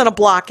less than a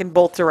block in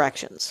both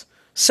directions.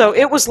 So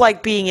it was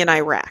like being in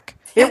Iraq.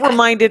 It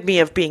reminded me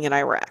of being in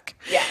Iraq.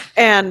 Yeah.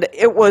 And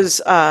it was,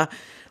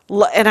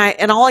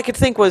 and all I could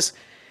think was,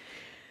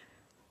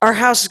 our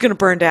house is going to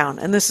burn down,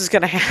 and this is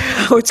going to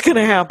how it's going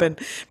to happen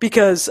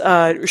because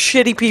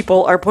shitty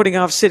people are putting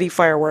off city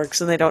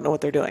fireworks and they don't know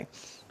what they're doing.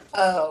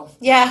 Oh,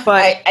 yeah.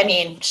 But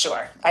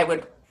sure, I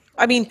would.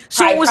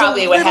 So it was a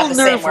little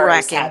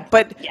nerve-wracking,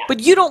 but yeah.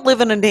 But you don't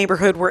live in a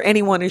neighborhood where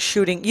anyone is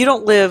shooting. You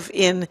don't live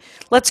in,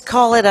 let's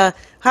call it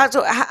how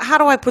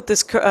do I put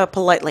this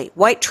politely?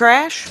 White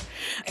trash?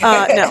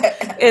 No,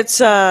 it's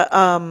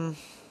I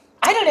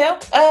don't know.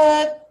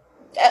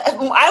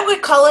 I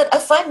would call it a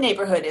fun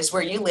neighborhood is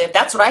where you live.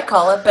 That's what I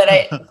call it, but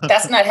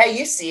that's not how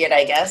you see it,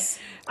 I guess.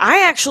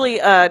 I actually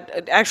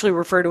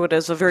refer to it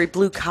as a very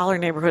blue-collar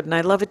neighborhood, and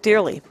I love it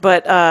dearly.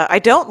 But I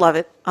don't love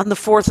it on the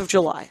 4th of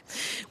July,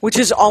 which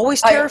is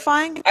always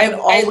terrifying and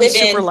always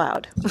super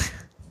loud.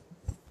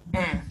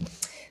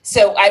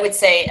 So I would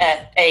say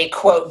a,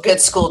 quote,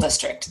 good school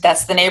district.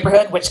 That's the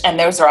neighborhood, and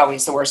those are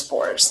always the worst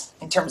bores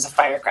in terms of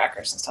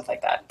firecrackers and stuff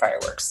like that,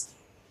 fireworks.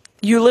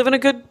 You live in a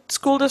good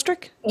school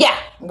district? Yeah.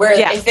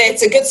 If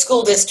it's a good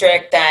school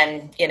district,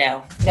 then,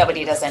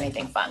 nobody does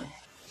anything fun.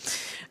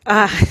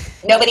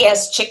 Nobody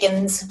has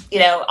chickens,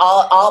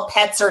 all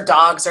pets are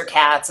dogs or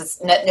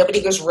cats.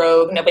 Nobody goes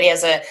rogue. Nobody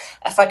has a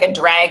fucking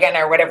dragon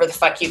or whatever the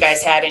fuck you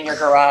guys had in your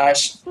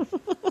garage.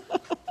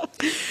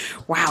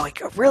 Wow, it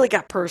really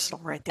got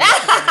personal right there.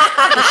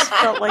 It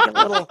felt like a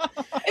little...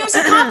 It was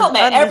a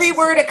compliment. Every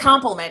word a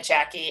compliment,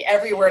 Jackie.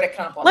 Every word a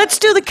compliment. Let's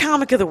do the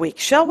comic of the week,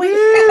 shall we?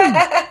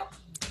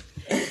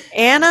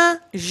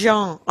 Anna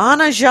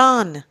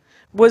Jean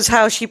was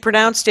how she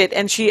pronounced it,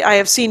 and I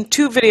have seen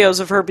 2 videos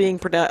of her being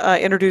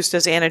introduced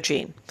as Anna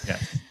Jean. Yeah.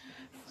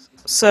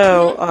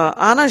 So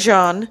Anna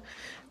Jean,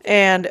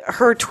 and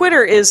her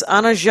Twitter is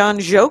Anna Jean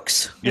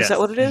Jokes. Is that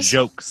what it is?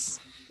 Jokes.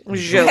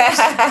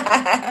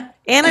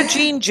 Anna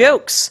Jean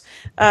Jokes.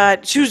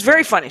 She was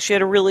very funny. She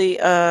had a really.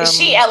 Is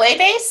she LA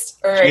based?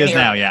 Or she is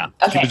now, yeah.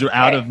 Okay, she was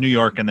out of New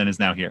York and then is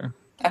now here.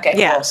 Okay.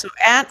 Yeah. Cool. So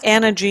at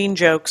Anna Jean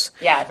Jokes.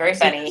 Yeah, very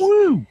funny.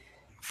 Woo.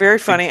 Very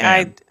funny.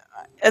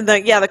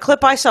 The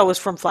clip I saw was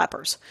from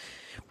Flappers.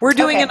 We're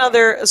doing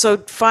another, so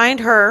find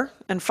her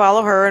and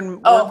follow her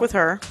and work with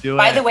her.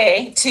 By the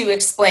way, to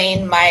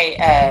explain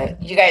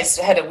you guys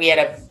we had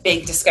a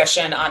big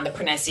discussion on the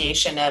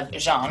pronunciation of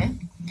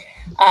Jean.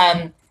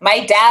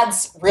 My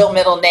dad's real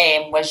middle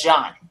name was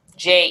Jean,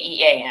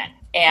 Jean.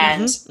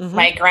 And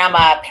my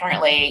grandma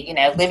apparently,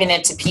 living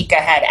in Topeka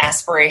had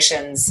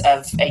aspirations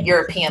of a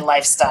European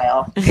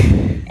lifestyle.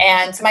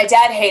 And my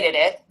dad hated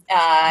it.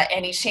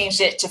 And he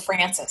changed it to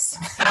Francis.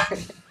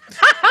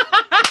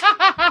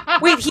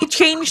 Wait, he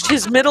changed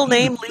his middle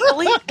name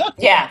legally?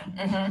 Yeah.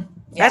 Mm-hmm.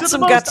 That's It's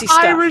some the most gutsy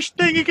stuff. Irish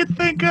thing you could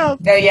think of.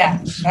 Oh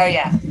yeah.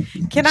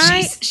 Can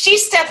I? She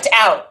stepped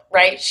out,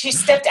 right? She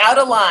stepped out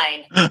of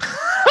line.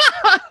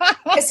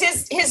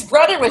 Because his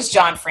brother was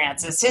John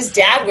Francis, his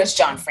dad was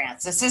John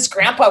Francis, his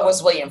grandpa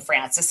was William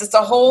Francis. It's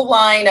a whole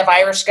line of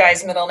Irish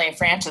guys, middle name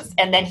Francis.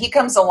 And then he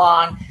comes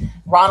along,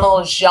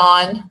 Ronald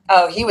Jean.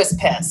 Oh, he was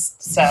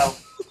pissed. So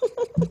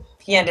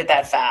he ended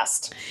that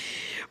fast.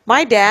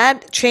 My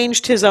dad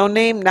changed his own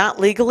name, not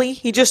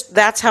legally.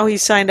 That's how he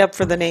signed up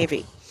for the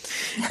Navy.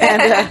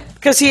 And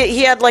because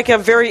he had like a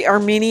very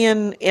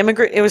Armenian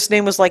immigrant, his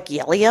name was like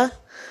Yelia.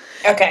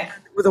 Okay.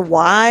 With a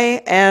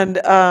Y,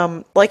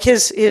 and like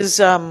his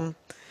high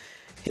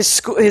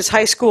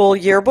school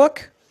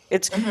yearbook,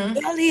 it's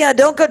Yelia,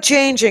 don't go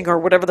changing, or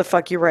whatever the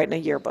fuck you write in a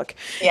yearbook.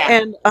 Yeah.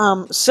 And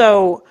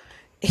so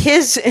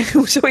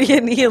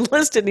he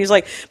enlisted, and he's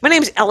like, my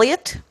name's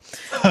Elliot.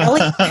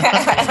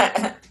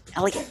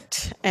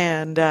 Elliot,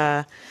 and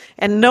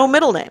no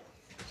middle name.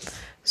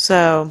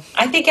 So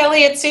I think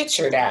Elliot suits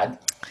your dad.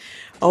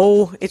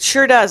 Oh, it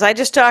sure does. I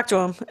just talked to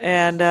him,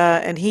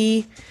 and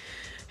he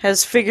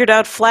has figured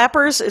out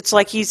flappers. It's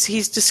like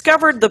he's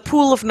discovered the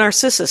pool of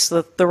Narcissus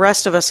that the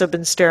rest of us have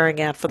been staring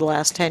at for the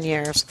last 10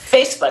 years.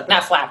 Facebook,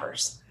 not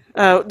flappers.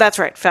 Oh, that's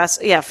right.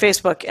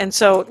 Facebook. And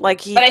so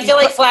like But I feel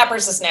like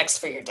flappers is next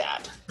for your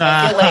dad.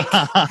 I feel like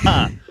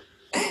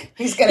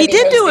he's gonna. He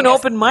did do an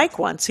open mic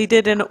once. He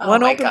did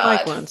one open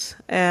mic once,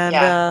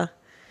 and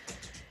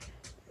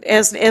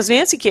as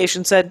Nancy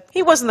Cation said,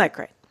 he wasn't that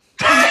great.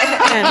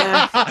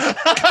 And,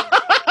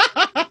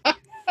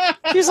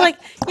 he's like,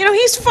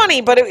 he's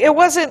funny, but it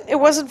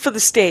wasn't for the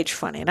stage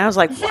funny. And I was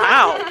like,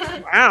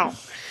 wow,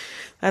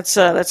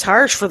 that's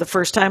harsh for the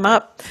first time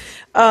up.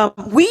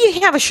 We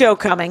have a show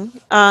coming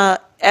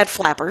at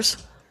Flappers,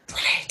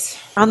 right,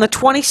 on the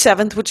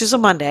 27th, which is a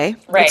Monday.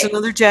 Right, it's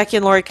another Jackie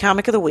and Laurie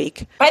Comic of the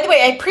Week. By the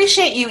way, I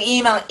appreciate you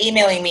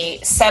emailing me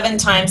 7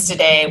 times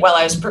today while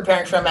I was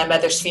preparing for my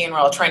mother's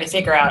funeral, trying to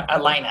figure out a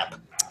lineup.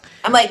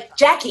 I'm like,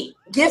 Jackie,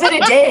 give it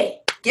a day.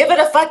 Give it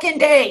a fucking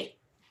day.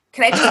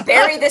 Can I just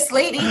bury this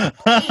lady, please?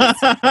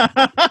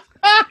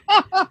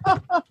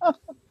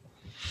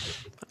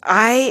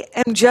 I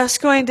am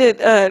just going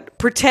to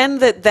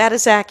pretend that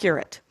is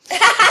accurate.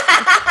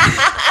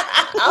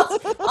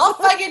 I'll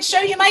fucking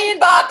show you my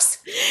inbox.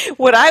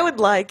 What I would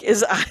like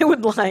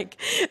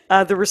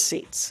the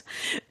receipts.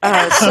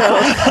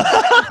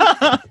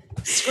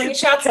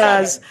 Screenshots.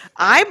 Because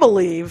I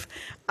believe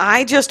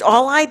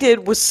all I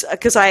did was,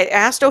 because I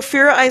asked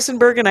Ophira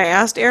Eisenberg and I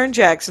asked Aaron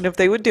Jackson if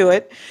they would do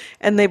it,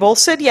 and they both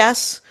said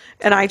yes,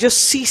 and I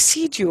just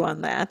CC'd you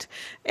on that.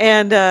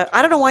 And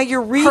I don't know why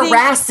you're reading.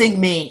 Harassing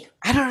me.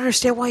 I don't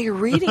understand why you're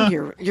reading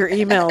your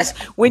emails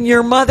when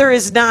your mother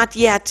has not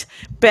yet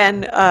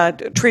been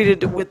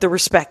treated with the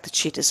respect that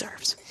she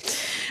deserves.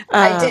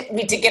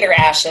 We did get her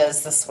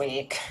ashes this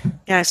week.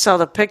 Yeah, I saw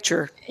the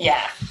picture.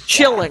 Yeah.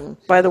 Chilling,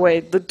 by the way.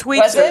 The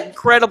tweets are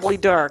incredibly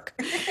dark.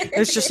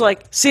 It's just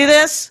like, see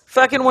this?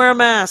 Fucking wear a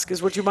mask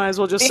is what you might as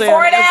well just say.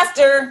 Before and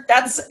after.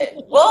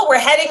 We're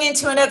heading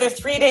into another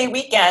 3-day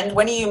weekend.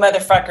 One of you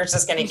motherfuckers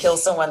is going to kill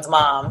someone's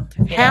mom.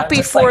 Happy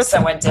just 4th. Like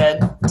someone did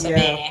to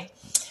me.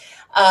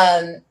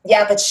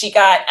 But she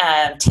got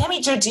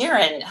Tammy Jo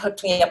Deeren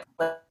hooked me up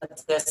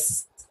with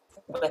this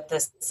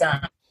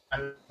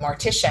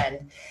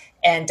mortician,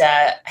 and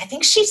I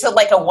think she's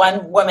like a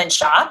one-woman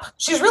shop.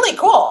 She's really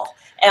cool,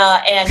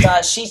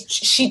 and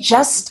she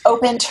just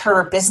opened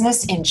her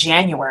business in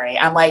January.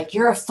 I'm like,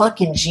 you're a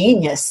fucking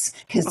genius,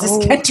 because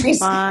this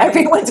country's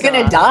everyone's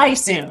gonna die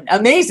soon.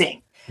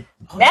 Amazing,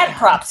 mad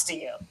props to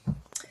you.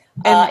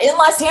 In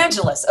Los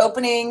Angeles,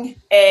 opening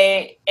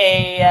a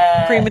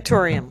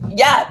crematorium.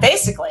 Yeah,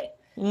 basically.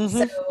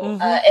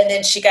 Mm-hmm, and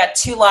then she got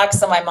 2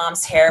 locks on my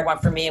mom's hair, one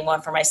for me and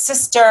one for my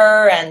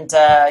sister. And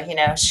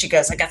she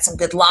goes, I got some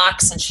good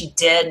locks, and she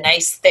did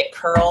nice thick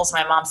curls.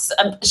 My mom's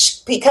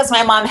because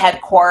my mom had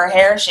core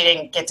hair, she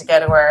didn't get to go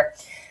to her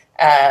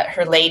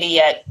lady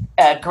at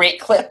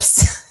Great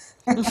Clips.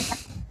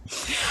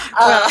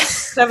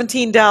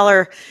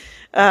 $17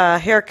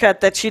 haircut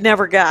that she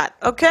never got.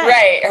 Okay,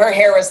 right. Her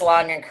hair was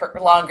longer and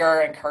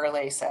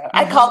curly. So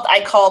I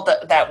called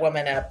that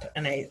woman up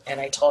and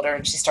I told her,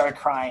 and she started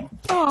crying.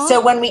 Aww.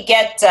 So when we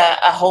get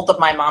a hold of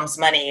my mom's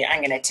money, I'm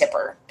going to tip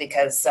her,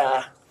 because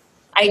I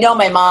know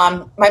my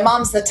mom. My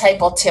mom's the type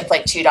will tip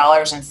like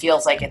 $2 and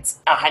feels like it's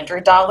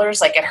 $100,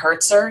 like it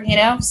hurts her,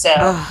 So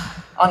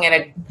I'm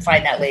going to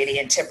find that lady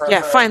and tip her.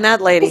 Yeah, find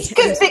that lady.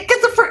 Because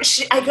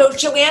I go,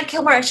 Joanne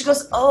Kilmer, and she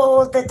goes,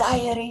 oh, the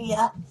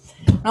diarrhea.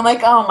 I'm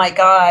like, oh my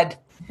God.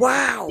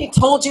 Wow. He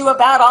told you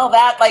about all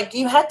that. Like,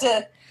 you had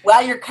to,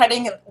 while you're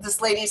cutting this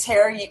lady's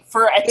hair,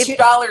 for a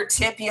 $2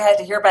 tip, you had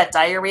to hear about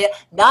diarrhea.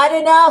 Not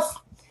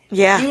enough.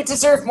 Yeah. You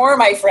deserve more,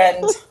 my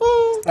friend.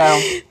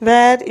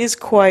 That is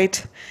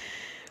quite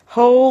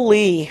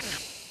holy.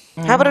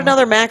 How about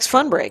another Max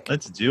Fun break?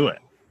 Let's do it.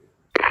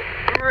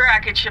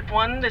 Rocket Ship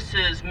 1, this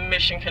is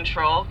Mission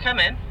Control. Come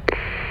in.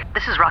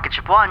 This is Rocket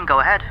Ship 1. Go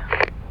ahead.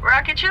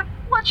 Rocket Ship,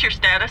 what's your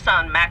status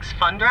on Max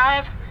Fun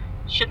Drive?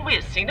 Shouldn't we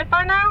have seen it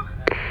by now?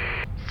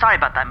 Sorry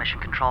about that, Mission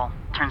Control.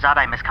 Turns out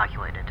I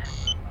miscalculated.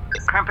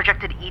 Current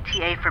projected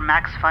ETA for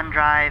Max Fun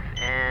Drive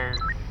is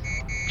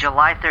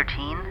July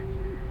 13,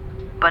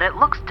 but it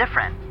looks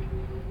different.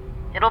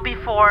 It'll be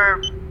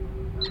for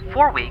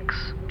 4 weeks,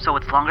 so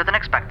it's longer than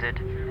expected,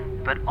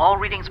 but all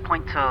readings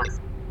point to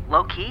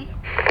low-key.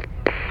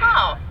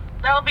 Oh,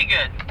 that'll be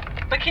good.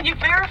 But can you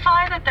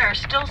verify that there are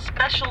still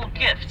special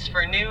gifts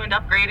for new and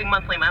upgrading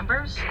monthly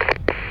members?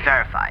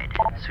 Verified.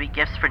 Sweet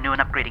gifts for new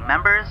and upgrading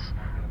members,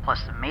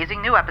 plus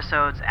amazing new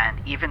episodes, and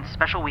even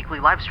special weekly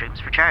live streams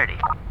for charity.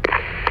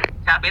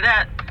 Copy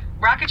that.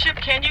 Rocket Ship,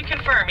 can you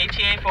confirm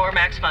ETA for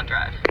Max Fun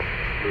Drive?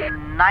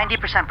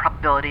 90%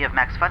 probability of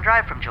Max Fun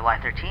Drive from July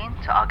 13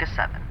 to August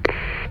 7.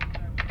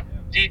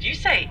 Did you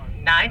say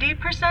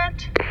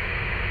 90%?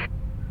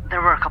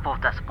 There were a couple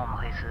of decimal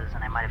places,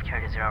 and I might have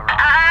carried a zero wrong.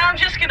 I'm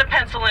just gonna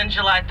pencil in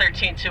July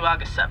 13th to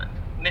August 7th.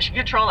 Mission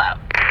Control out.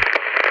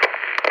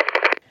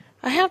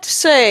 I have to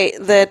say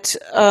that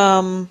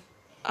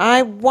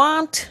I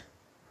want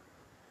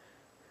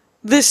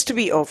this to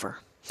be over.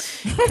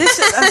 This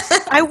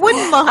is, I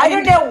wouldn't mind. I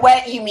don't know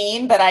what you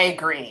mean, but I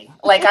agree.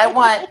 Like, I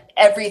want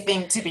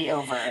everything to be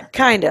over.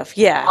 Kind of,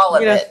 yeah. All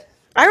of it.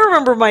 I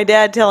remember my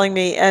dad telling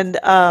me, and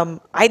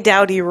I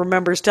doubt he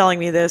remembers telling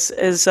me this,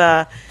 is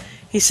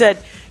he said,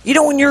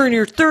 when you're in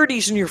your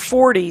 30s and your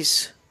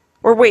 40s,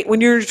 or wait, when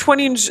you're in your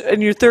 20s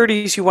and your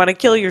 30s, you want to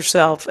kill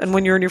yourself. And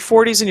when you're in your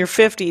 40s and your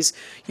 50s,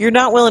 you're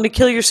not willing to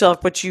kill yourself,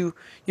 but you're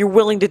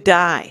willing to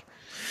die.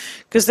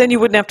 Because then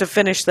you wouldn't have to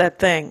finish that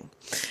thing.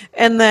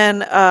 And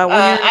then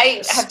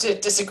I have to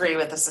disagree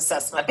with this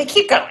assessment, but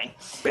keep going.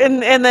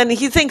 And then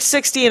he thinks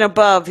 60 and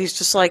above, he's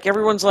just like,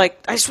 everyone's like,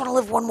 I just want to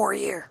live one more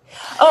year.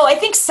 Oh, I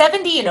think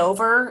 70 and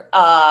over,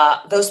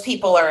 those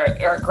people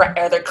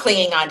they're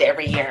clinging on to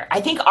every year. I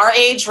think our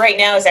age right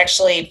now is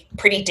actually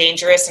pretty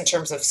dangerous in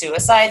terms of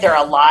suicide. There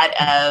are a lot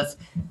of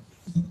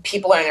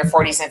people in their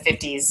 40s and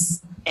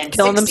 50s and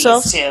killing 60s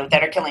themselves too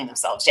that are killing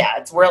themselves. Yeah,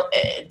 it's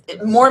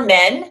more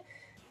men.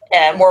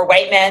 More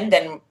white men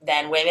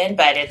than women,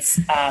 but it's.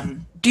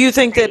 Do you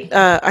think that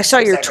I saw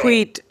your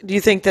tweet? Do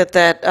you think that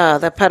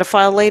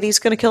pedophile lady's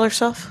going to kill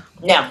herself?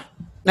 No.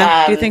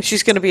 No. Do you think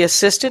she's going to be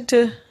assisted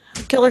to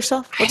kill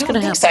herself? What's going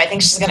to happen? So I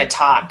think she's going to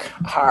talk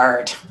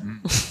hard.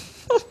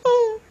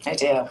 I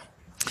do.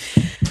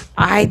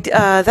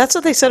 That's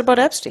what they said about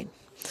Epstein,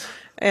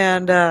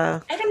 and I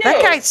don't know.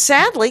 That guy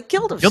sadly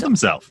killed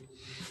himself.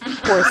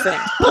 Poor thing.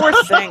 Poor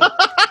thing.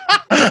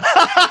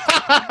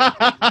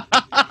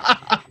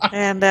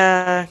 And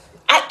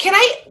can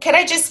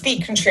I just be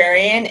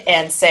contrarian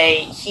and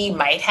say he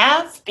might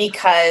have,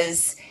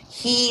 because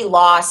he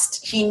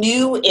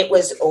knew it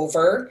was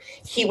over.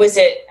 Was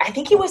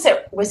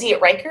he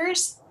at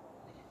Rikers?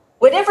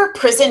 Whatever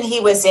prison he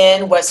was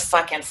in was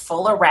fucking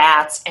full of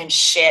rats and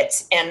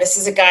shit. And this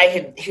is a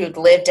guy who'd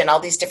lived in all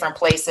these different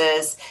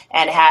places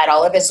and had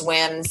all of his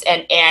whims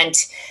and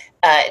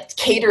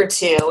catered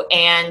to,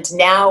 and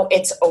now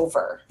it's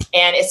over.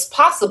 And it's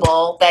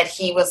possible that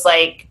he was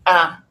like,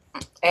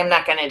 I'm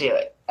not going to do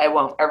it. I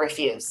won't. I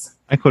refuse.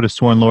 I could have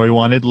sworn Lori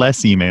wanted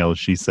less emails,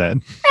 she said.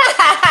 In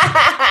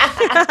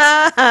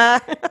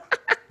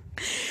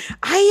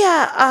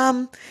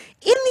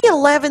the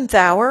 11th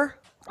hour,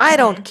 I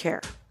don't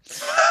care.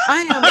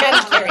 I'm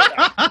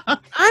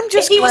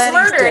just if he was glad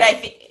murdered,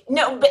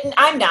 no, but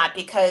I'm not,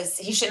 because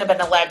he shouldn't have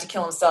been allowed to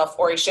kill himself,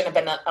 or he shouldn't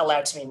have been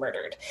allowed to be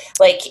murdered.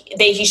 Like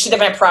he should have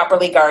been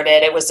properly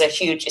guarded. It's a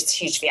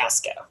huge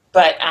fiasco.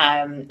 But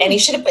and he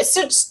should have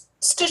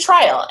stood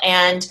trial,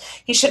 and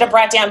he should have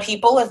brought down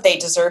people if they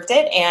deserved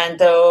it. And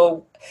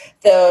though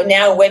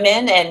now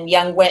women and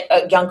young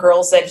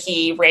girls that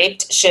he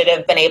raped should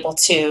have been able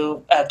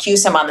to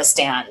accuse him on the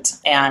stand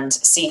and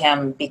see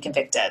him be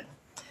convicted.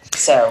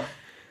 So.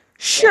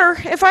 Sure,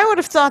 if I would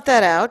have thought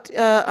that out,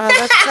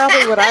 that's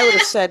probably what I would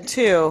have said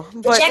too.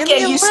 But Jackie,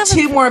 I used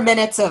 2 more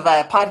minutes of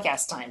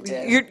podcast time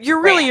to.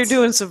 You're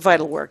doing some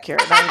vital work here.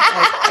 And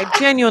I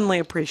genuinely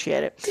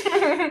appreciate it.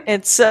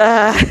 It's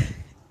I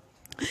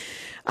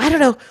don't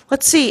know.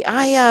 Let's see.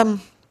 I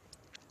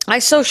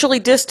socially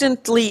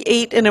distantly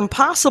ate an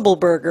Impossible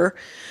Burger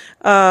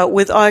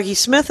with Augie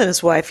Smith and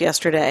his wife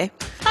yesterday.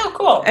 Oh,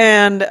 cool!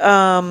 And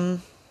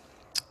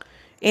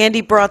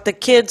Andy brought the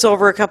kids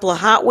over a couple of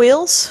Hot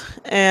Wheels,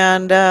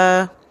 and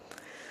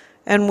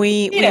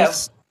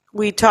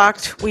we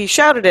talked. We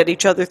shouted at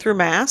each other through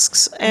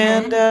masks,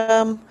 and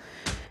it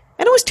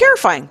was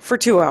terrifying for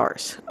 2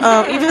 hours.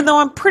 Even though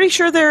I'm pretty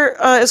sure they're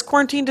as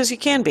quarantined as you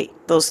can be.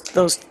 Those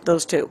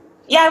two.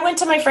 Yeah, I went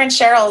to my friend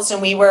Cheryl's,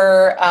 and we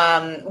were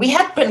we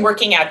had been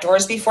working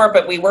outdoors before,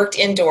 but we worked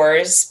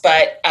indoors.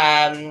 But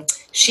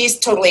she's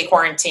totally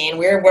quarantined.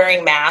 We were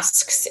wearing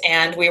masks,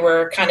 and we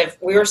were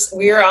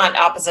on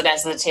opposite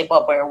ends of the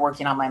table, but we were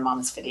working on my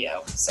mom's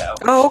video. So.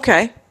 Oh,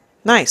 okay,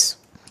 nice.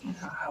 I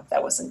hope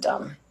that wasn't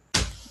dumb.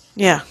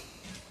 Yeah,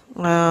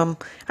 I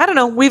don't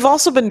know. We've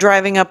also been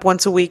driving up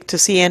once a week to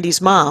see Andy's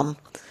mom,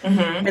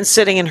 and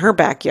sitting in her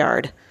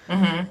backyard,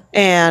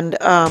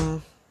 and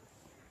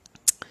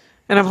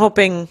I'm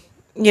hoping,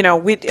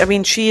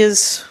 she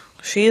is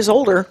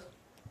older.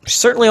 She's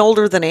certainly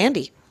older than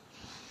Andy.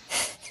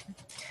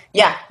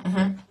 Yeah,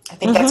 I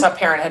think that's how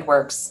parenthood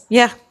works.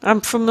 Yeah,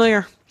 I'm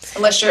familiar.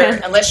 Unless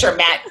you're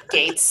Matt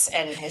Gaetz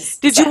and his.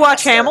 Did you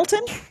watch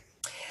Hamilton?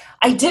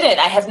 I didn't.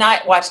 I have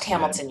not watched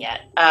Hamilton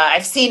yet.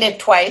 I've seen it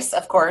twice,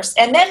 of course.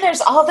 And then there's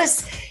all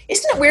this.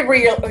 Isn't it weird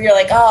where you're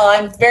like, oh,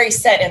 I'm very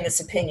set in this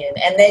opinion,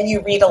 and then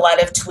you read a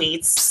lot of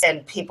tweets,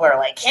 and people are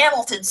like,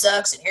 Hamilton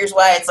sucks, and here's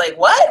why. It's like,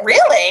 what,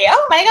 really?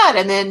 Oh my god!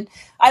 And then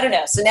I don't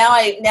know. So now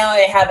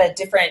I have a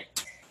different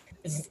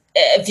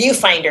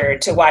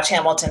viewfinder to watch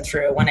Hamilton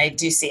through when I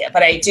do see it.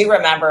 But I do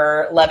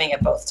remember loving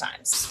it both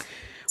times.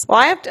 Well,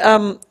 I have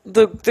to,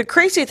 the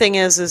crazy thing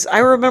is I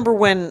remember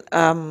when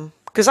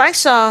because I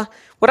saw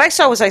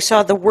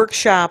the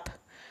workshop,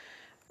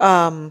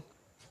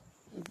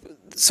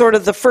 sort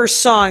of the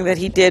first song that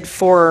he did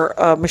for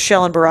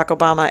Michelle and Barack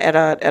Obama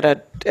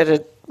at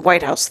a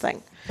White House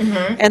thing,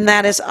 and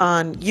that is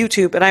on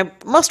YouTube, and I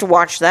must have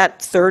watched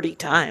that 30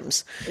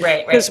 times.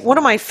 Right. Because one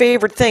of my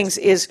favorite things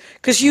is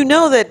because you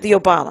know that the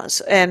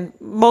Obamas and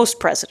most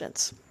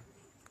presidents,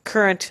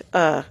 current.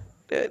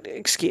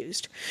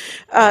 Excused.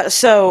 Have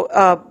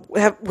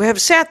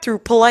sat through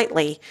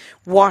politely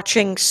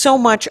watching so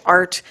much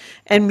art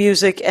and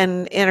music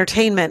and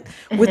entertainment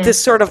with this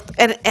sort of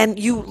and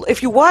you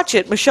if you watch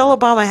it, Michelle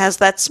Obama has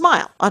that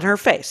smile on her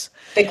face.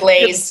 The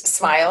glazed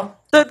smile.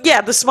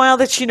 The smile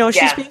that she knows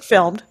she's being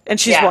filmed and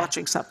she's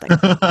watching something.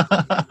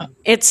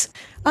 It's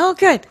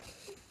good.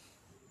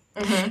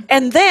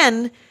 And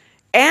then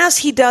as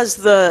he does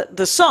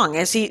the song,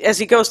 as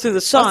he goes through the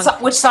song,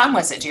 which song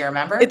was it? Do you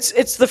remember?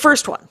 It's the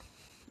first one.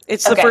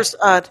 It's the first.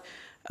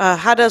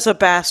 How does a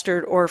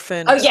bastard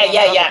orphan? Oh yeah.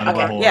 Okay,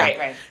 yeah.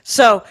 Right.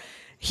 So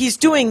he's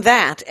doing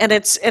that, and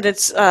it's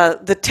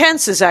the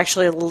tense is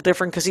actually a little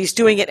different because he's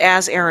doing it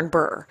as Aaron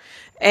Burr,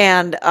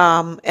 and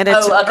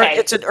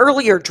it's an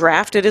earlier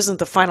draft. It isn't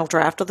the final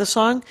draft of the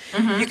song.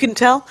 You can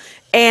tell,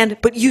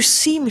 but you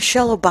see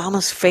Michelle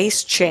Obama's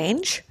face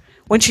change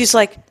when she's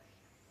like,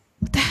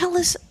 "What the hell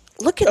is?"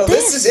 Look at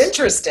this. This is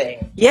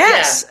interesting.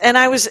 Yes, yeah. And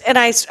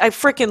I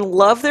freaking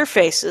love their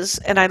faces,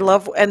 and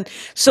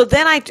so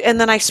then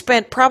I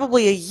spent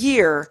probably a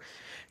year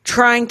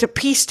trying to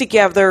piece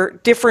together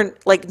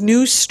different like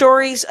news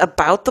stories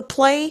about the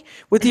play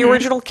with the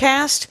original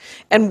cast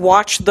and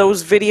watch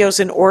those videos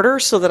in order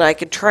so that I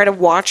could try to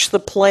watch the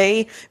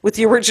play with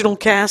the original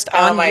cast on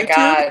YouTube. Oh my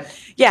God.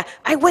 Yeah,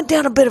 I went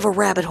down a bit of a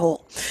rabbit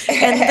hole.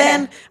 And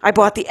then I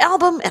bought the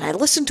album and I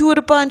listened to it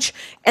a bunch,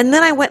 and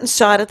then I went and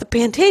saw it at the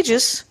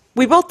Pantages.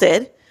 We both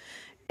did.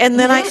 And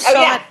then I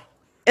saw it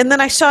and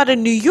then I saw it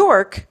in New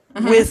York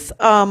with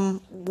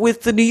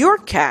the New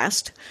York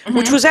cast,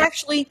 which was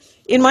actually,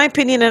 in my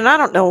opinion, and I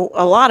don't know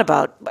a lot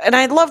about, and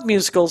I love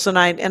musicals and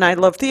I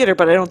love theater,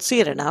 but I don't see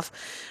it enough.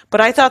 But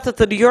I thought that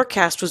the New York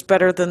cast was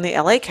better than the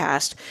LA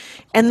cast.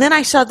 And then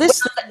I saw this.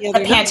 The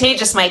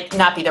Pantages might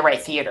not be the right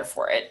theater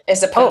for it,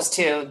 as opposed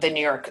to the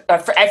New York.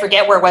 I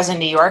forget where it was in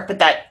New York, but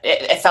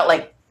it felt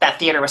like that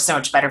theater was so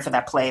much better for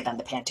that play than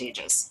the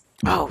Pantages.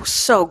 Oh,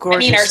 so gorgeous. I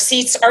mean, our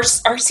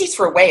seats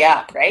were way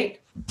up,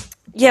 right?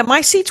 Yeah, my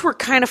seats were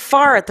kind of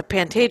far at the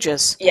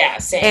Pantages. Yeah,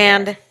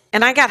 same.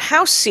 And I got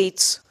house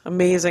seats,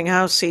 amazing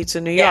house seats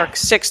in New York,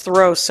 6th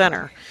row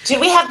center. Did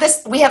we have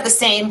this? We have the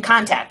same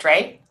contact,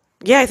 right?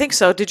 Yeah, I think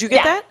so. Did you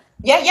get that?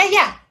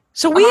 Yeah.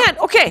 So we had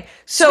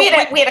So we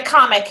had a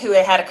comic who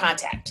had a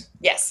contact.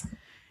 Yes.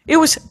 It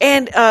was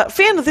a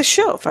fan of the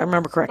show, if I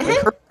remember correctly.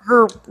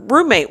 Her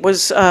roommate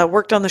was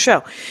worked on the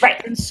show,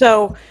 right? And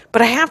so,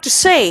 but I have to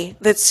say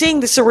that seeing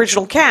this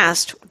original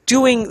cast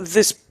doing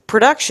this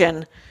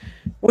production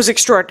was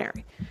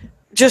extraordinary.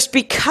 Just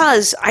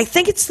because I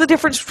think it's the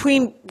difference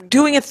between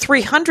doing it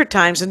 300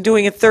 times and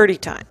doing it 30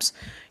 times.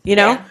 You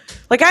know,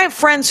 like I have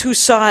friends who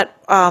saw it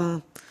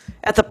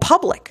at the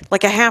Public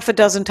like a half a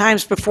dozen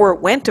times before it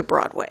went to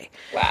Broadway.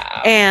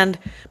 Wow. And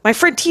my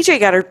friend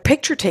TJ got her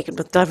picture taken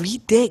with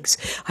Daveed Diggs.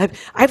 I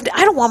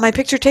don't want my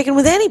picture taken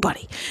with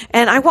anybody.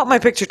 And I want my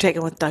picture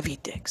taken with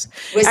Daveed Diggs.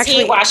 Was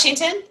he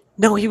Washington?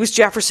 No, he was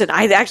Jefferson.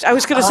 I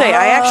was going to say,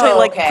 I actually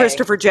like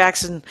Christopher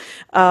Jackson.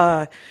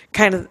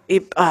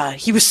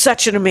 He was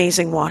such an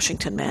amazing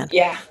Washington man.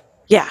 Yeah.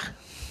 Yeah.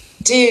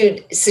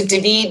 Dude, so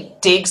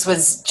Daveed Diggs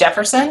was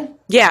Jefferson?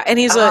 Yeah, and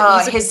he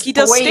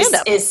does stand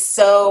up. Is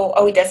so.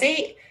 Oh, does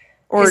he?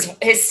 Or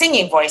his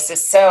singing voice is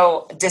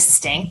so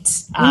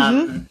distinct.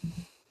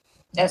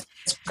 That's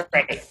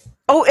great.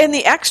 Oh, and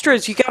the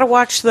extras, you got to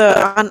watch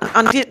on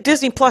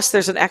Disney Plus.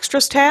 There's an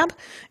extras tab,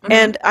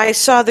 and I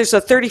saw there's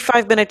a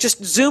 35-minute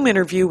just Zoom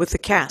interview with the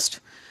cast.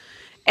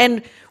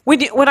 And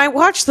when I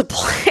watched the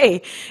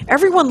play,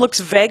 everyone looks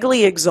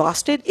vaguely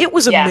exhausted. It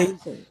was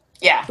amazing.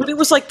 Yeah. But it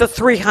was like the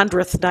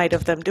 300th night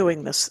of them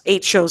doing this,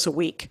 8 shows a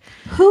week.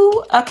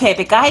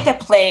 The guy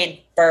that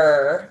played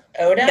Burr,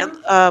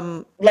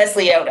 Odom?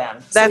 Leslie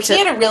Odom. So he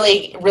had a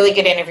really, really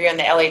good interview in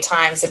the LA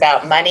Times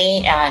about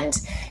money and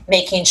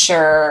making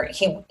sure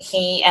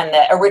he and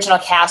the original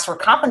cast were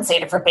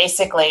compensated for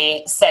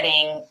basically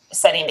setting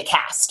the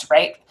cast,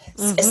 right?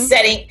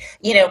 Setting,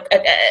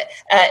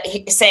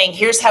 saying,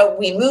 here's how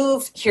we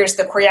move, here's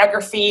the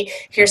choreography,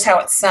 here's how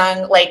it's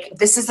sung. Like,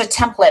 this is a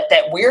template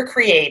that we're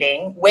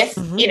creating with,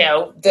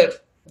 the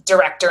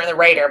director and the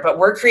writer, but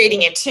we're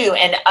creating it too,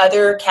 and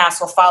other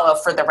casts will follow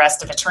for the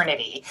rest of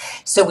eternity.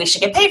 So we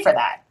should get paid for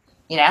that,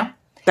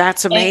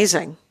 That's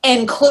amazing.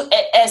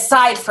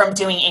 Aside from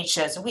doing 8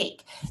 shows a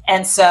week.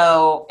 And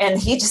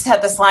he just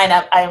had this line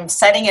up, I'm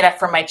setting it up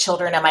for my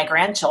children and my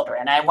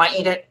grandchildren. I want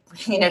you to,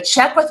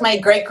 check with my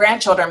great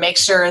grandchildren, make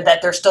sure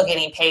that they're still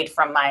getting paid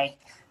from my,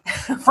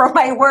 from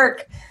my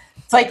work.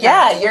 It's like,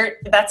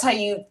 that's how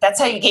you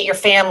get your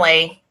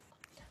family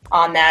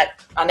on that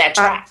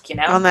track,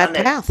 on that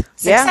path.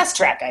 Success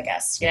track, I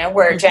guess,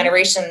 where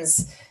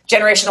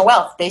generational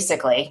wealth,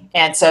 basically.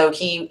 And so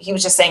he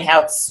was just saying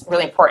how it's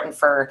really important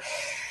for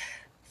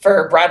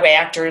Broadway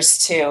actors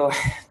to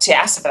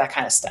ask for that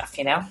kind of stuff,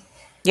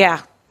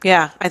 Yeah.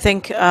 I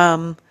think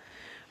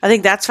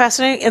that's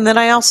fascinating. And then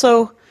I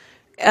also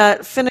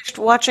finished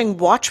watching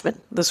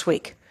Watchmen this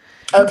week.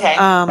 Okay.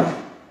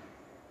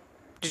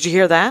 Did you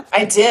hear that?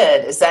 I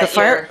did. Is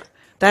that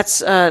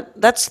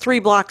That's 3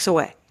 blocks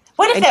away.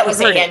 What if that was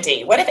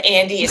Andy? What if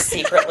Andy is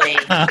secretly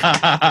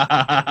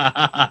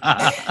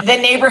the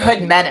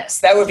neighborhood menace?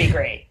 That would be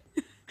great.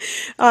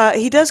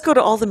 He does go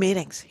to all the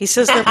meetings. He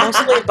says they're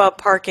mostly about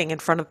parking in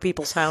front of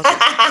people's houses.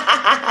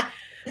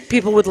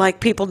 People would like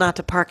people not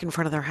to park in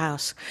front of their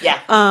house. Yeah.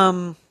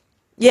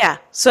 Yeah.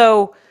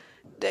 So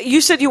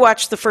you said you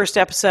watched the first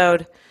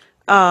episode.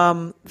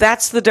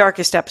 That's the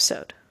darkest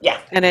episode.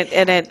 Yeah. And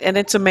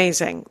it's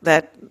amazing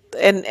that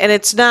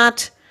it's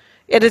not.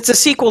 And it's a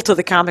sequel to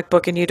the comic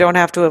book, and you don't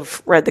have to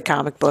have read the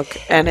comic book,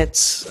 and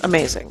it's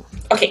amazing.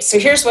 Okay, so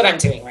here's what I'm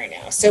doing right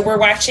now. So we're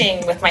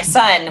watching with my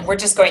son. We're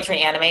just going through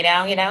anime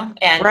now,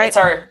 and right.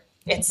 I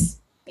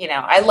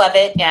love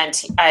it,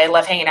 and I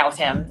love hanging out with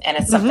him, and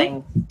it's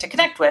something to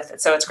connect with.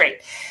 So it's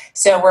great.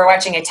 So we're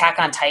watching Attack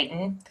on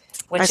Titan,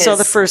 which I saw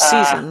the first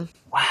season.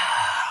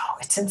 Wow,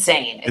 it's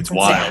insane. It's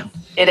wild.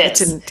 It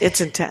is. It's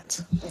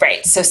intense.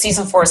 Right. So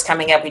season 4 is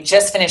coming up. We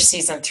just finished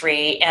season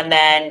 3, and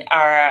then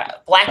our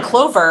Black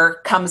Clover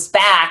comes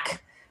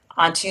back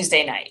on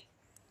Tuesday night.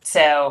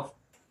 So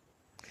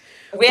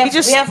we have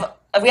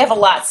a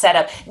lot set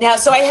up now.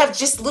 So I have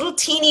just little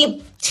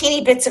teeny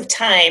bits of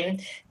time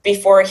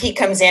before he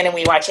comes in and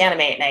we watch anime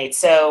at night.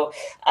 So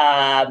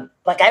I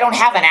don't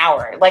have an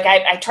hour.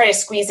 I try to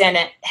squeeze in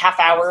at half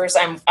hours.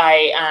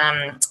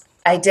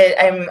 I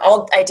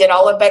did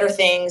all of Better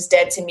Things,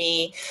 Dead to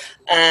Me.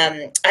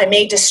 I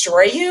May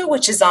Destroy You,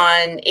 which is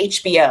on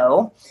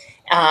HBO,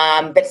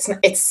 but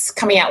it's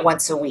coming out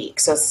once a week.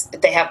 So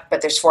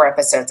but there's 4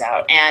 episodes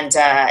out, and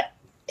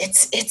it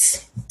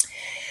seems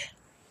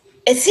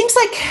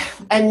like,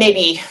 and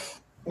maybe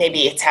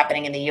it's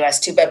happening in the U.S.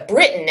 too, but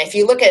Britain. If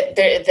you look at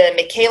the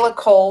Michaela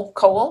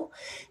Cole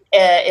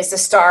is the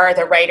star,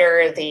 the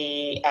writer,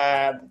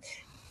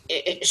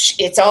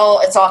 it's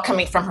all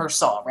coming from her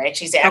soul, right?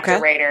 She's the actor,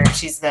 writer.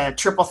 She's the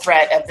triple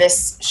threat of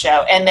this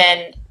show. And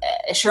then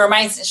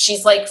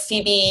she's like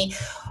Phoebe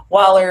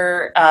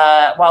Waller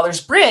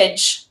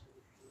Bridge.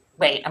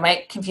 Wait, am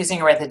I confusing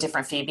her with a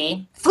different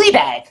Phoebe?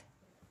 Fleabag.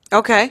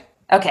 Okay.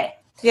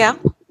 Yeah.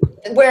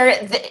 Where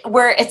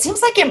it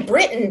seems like in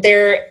Britain,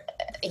 they're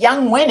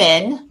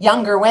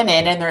younger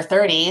women in their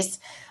 30s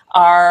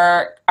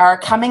are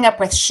coming up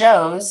with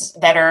shows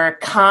that are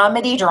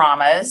comedy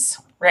dramas.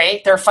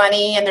 Right? They're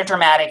funny and they're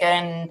dramatic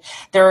and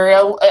they're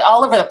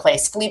all over the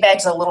place.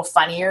 Fleabag's a little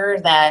funnier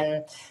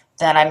than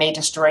I May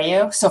Destroy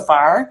You so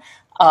far.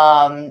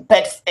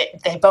 But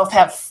they both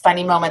have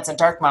funny moments and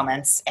dark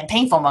moments and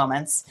painful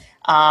moments.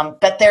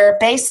 But they're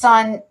based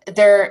on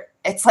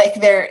it's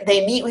like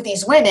they meet with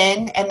these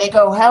women and they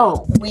go,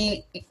 oh,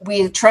 we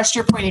trust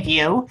your point of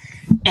view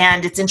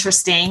and it's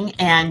interesting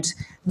and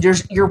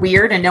you're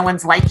weird and no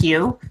one's like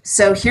you.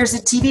 So here's a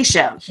TV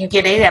show. You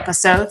get 8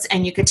 episodes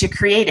and you get to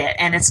create it.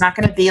 And it's not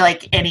going to be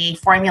like any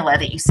formula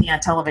that you see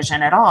on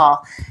television at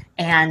all.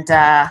 And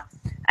I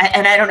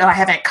don't know, I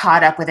haven't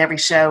caught up with every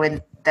show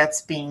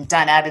that's being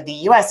done out of the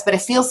US, but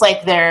it feels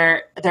like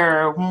they're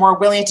more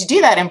willing to do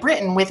that in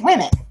Britain with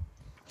women.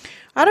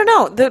 I don't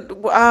know.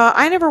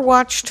 I never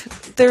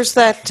watched, there's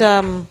that,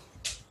 the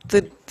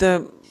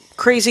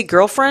Crazy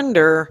Girlfriend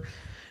My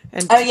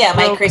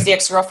Crazy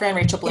Ex-Girlfriend,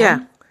 Rachel Bloom.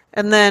 Yeah.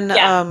 And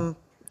then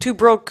 2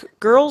 Broke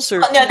Girls?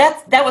 Or no,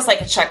 that was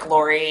like a Chuck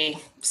Lorre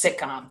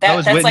sitcom.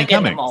 That's Whitney like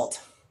Cummings. in the mold.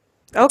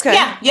 Okay.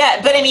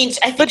 Yeah. But I mean,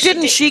 I think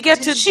did she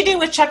do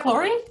with Chuck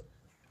Lorre?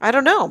 I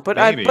don't know, but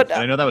Maybe.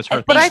 I know that was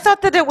her. But I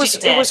thought that it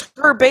was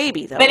her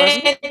baby, though.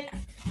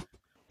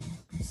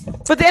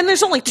 But then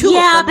there's only 2 of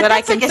them that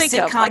I can think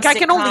of. Like I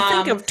can only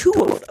think of 2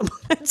 of them.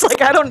 It's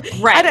like I don't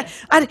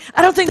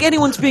think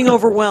anyone's being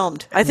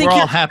overwhelmed. I think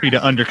we're all happy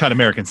to undercut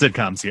American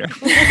sitcoms here.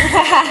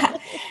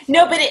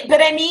 No,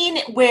 but I mean,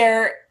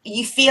 where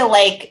you feel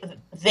like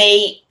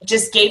they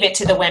just gave it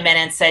to the women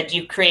and said,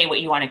 "You create what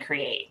you want to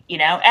create." You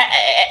know,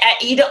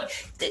 you don't.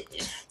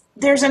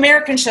 There's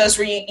American shows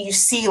where you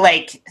see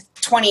like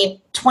 20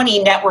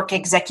 network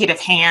executive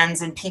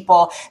hands and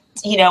people,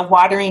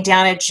 watering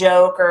down a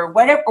joke or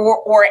whatever,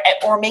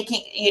 or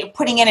making,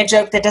 putting in a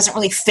joke that doesn't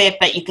really fit,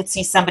 but you could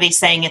see somebody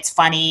saying it's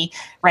funny,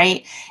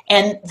 right?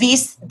 And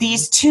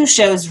these 2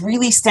 shows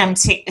really seem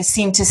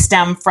to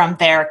stem from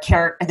their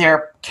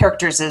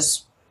characters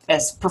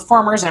as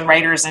performers and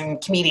writers and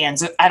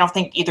comedians. I don't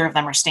think either of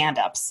them are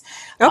stand-ups.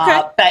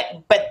 Okay.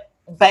 But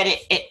but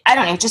I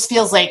don't know. It just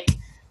feels like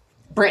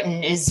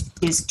Britain is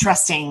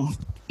trusting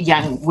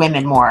young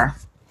women more.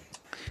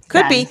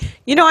 Could be.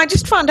 You know, I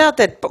just found out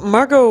that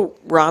Margot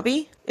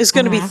Robbie is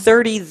going to be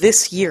 30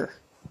 this year.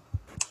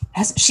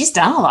 She's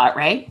done a lot,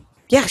 right?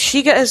 Yeah,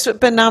 she has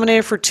been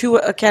nominated for 2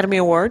 Academy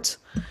Awards.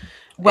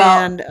 Well,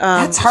 and,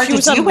 that's hard she to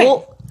was do.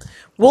 on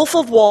Wolf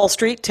of Wall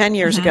Street 10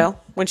 years ago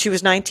when she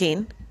was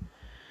 19.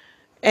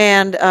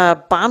 And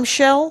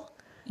Bombshell.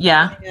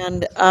 Yeah.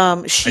 And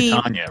I,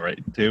 Tonya, right?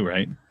 Too,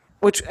 right?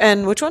 Which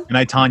one? And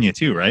I, Tonya,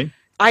 too, right?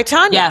 I,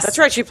 Tonya. Yes. That's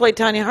right. She played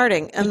Tonya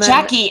Harding. And then,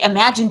 Jackie,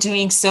 imagine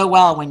doing so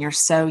well when you're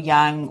so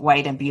young,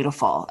 white, and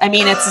beautiful. I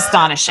mean, it's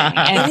astonishing.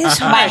 And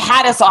my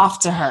hat is off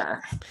to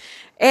her.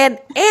 And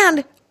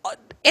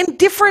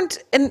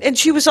different, and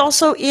she was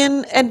also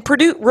in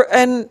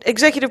and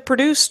executive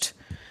produced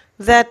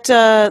that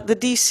the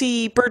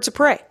DC Birds of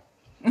Prey.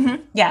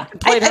 Mm-hmm. Yeah,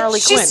 played Harley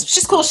Quinn.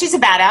 She's cool. She's a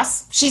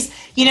badass.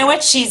 You know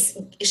what?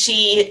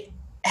 She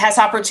has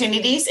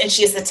opportunities, and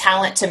she has the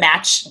talent to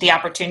match the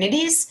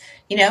opportunities.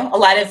 You know, a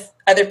lot of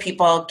other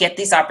people get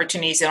these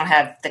opportunities; they don't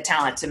have the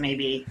talent to match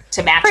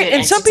it.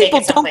 And some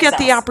people don't get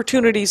the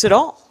opportunities at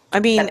all. I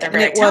mean, they're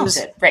very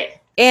talented, right?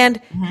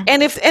 And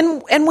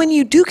when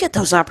you do get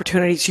those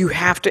opportunities, you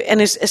have to,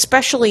 and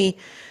especially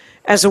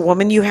as a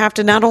woman, you have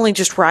to not only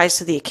just rise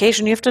to the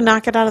occasion, you have to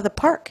knock it out of the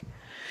park.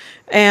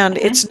 And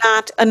it's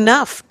not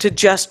enough to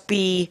just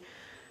be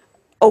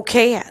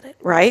okay at it,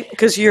 right?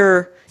 Because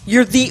you're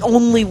the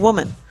only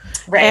woman.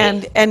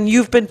 Right. And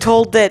you've been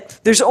told that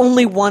there's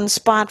only one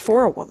spot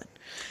for a woman.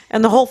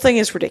 And the whole thing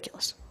is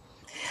ridiculous.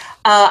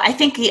 I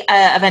think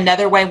of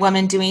another white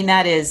woman doing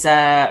that is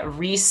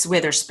Reese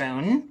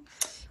Witherspoon.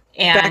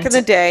 And back in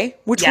the day,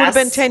 which would have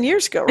been 10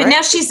 years ago, right? But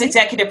now she's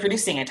executive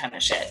producing a ton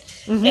of shit.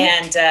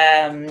 And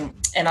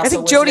also I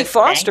think Jodie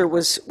Foster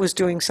was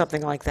doing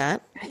something like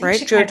that, right?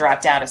 She kind of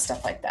dropped out of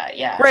stuff like that,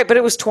 yeah. Right, but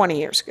it was 20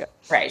 years ago.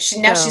 Right.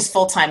 She's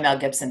full-time Mel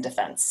Gibson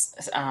defense.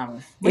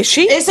 Is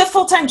she? It's a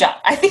full-time job.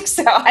 I think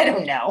so. I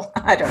don't know.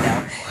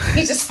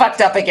 He just fucked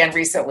up again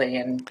recently,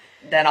 and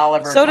then all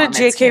of her So did comments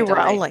J.K. came to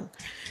light.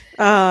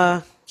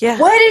 Rowling. Yeah.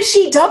 What is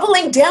she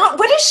doubling down?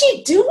 What is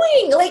she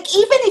doing? Like,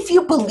 even if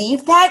you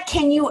believe that,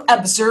 can you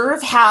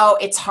observe how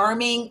it's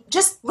harming?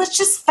 Let's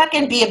just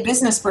fucking be a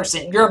business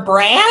person. Your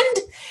brand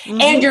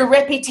and your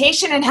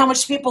reputation and how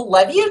much people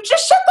love you.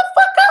 Just shut the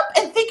fuck up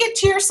and think it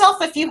to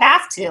yourself if you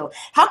have to.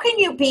 How can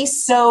you be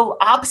so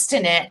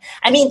obstinate?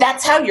 I mean,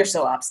 that's how you're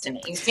so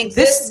obstinate. You think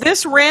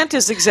this rant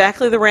is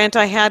exactly the rant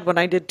I had when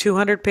I did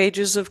 200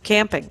 pages of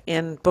camping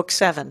in book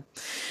 7.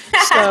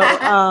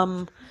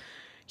 So,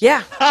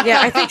 Yeah.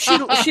 I think she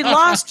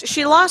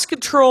lost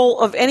control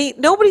of any.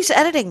 Nobody's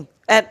editing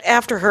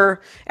after her.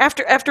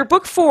 After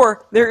book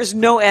 4, there is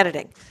no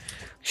editing.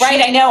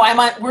 Right, I know.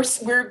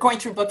 We're going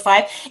through book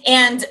 5,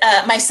 and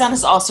my son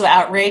is also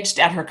outraged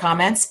at her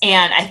comments,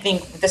 and I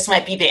think this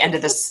might be the end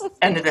of the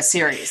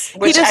series.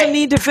 He doesn't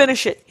need to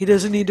finish it.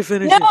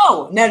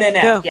 No.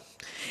 Yeah.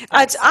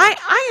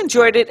 I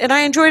enjoyed it, and I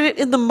enjoyed it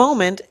in the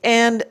moment.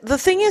 And the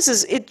thing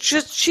is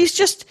she's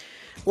just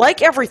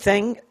like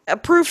everything, a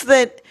proof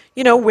that.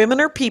 You know, women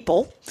are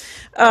people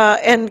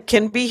and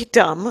can be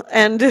dumb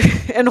and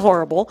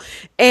horrible,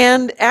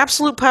 and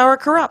absolute power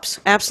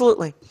corrupts.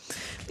 Absolutely.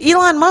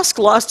 Elon Musk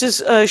lost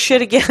his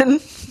shit again.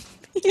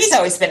 He's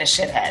always been a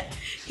shithead.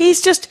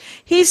 He's a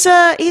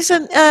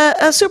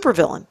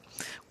supervillain.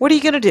 What are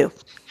you going to do?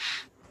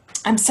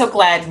 I'm so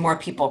glad more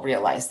people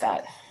realize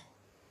that.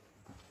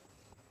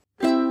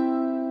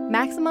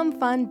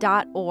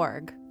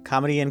 MaximumFun.org.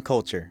 Comedy and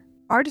culture.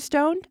 Artist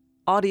owned.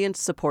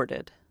 Audience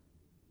supported.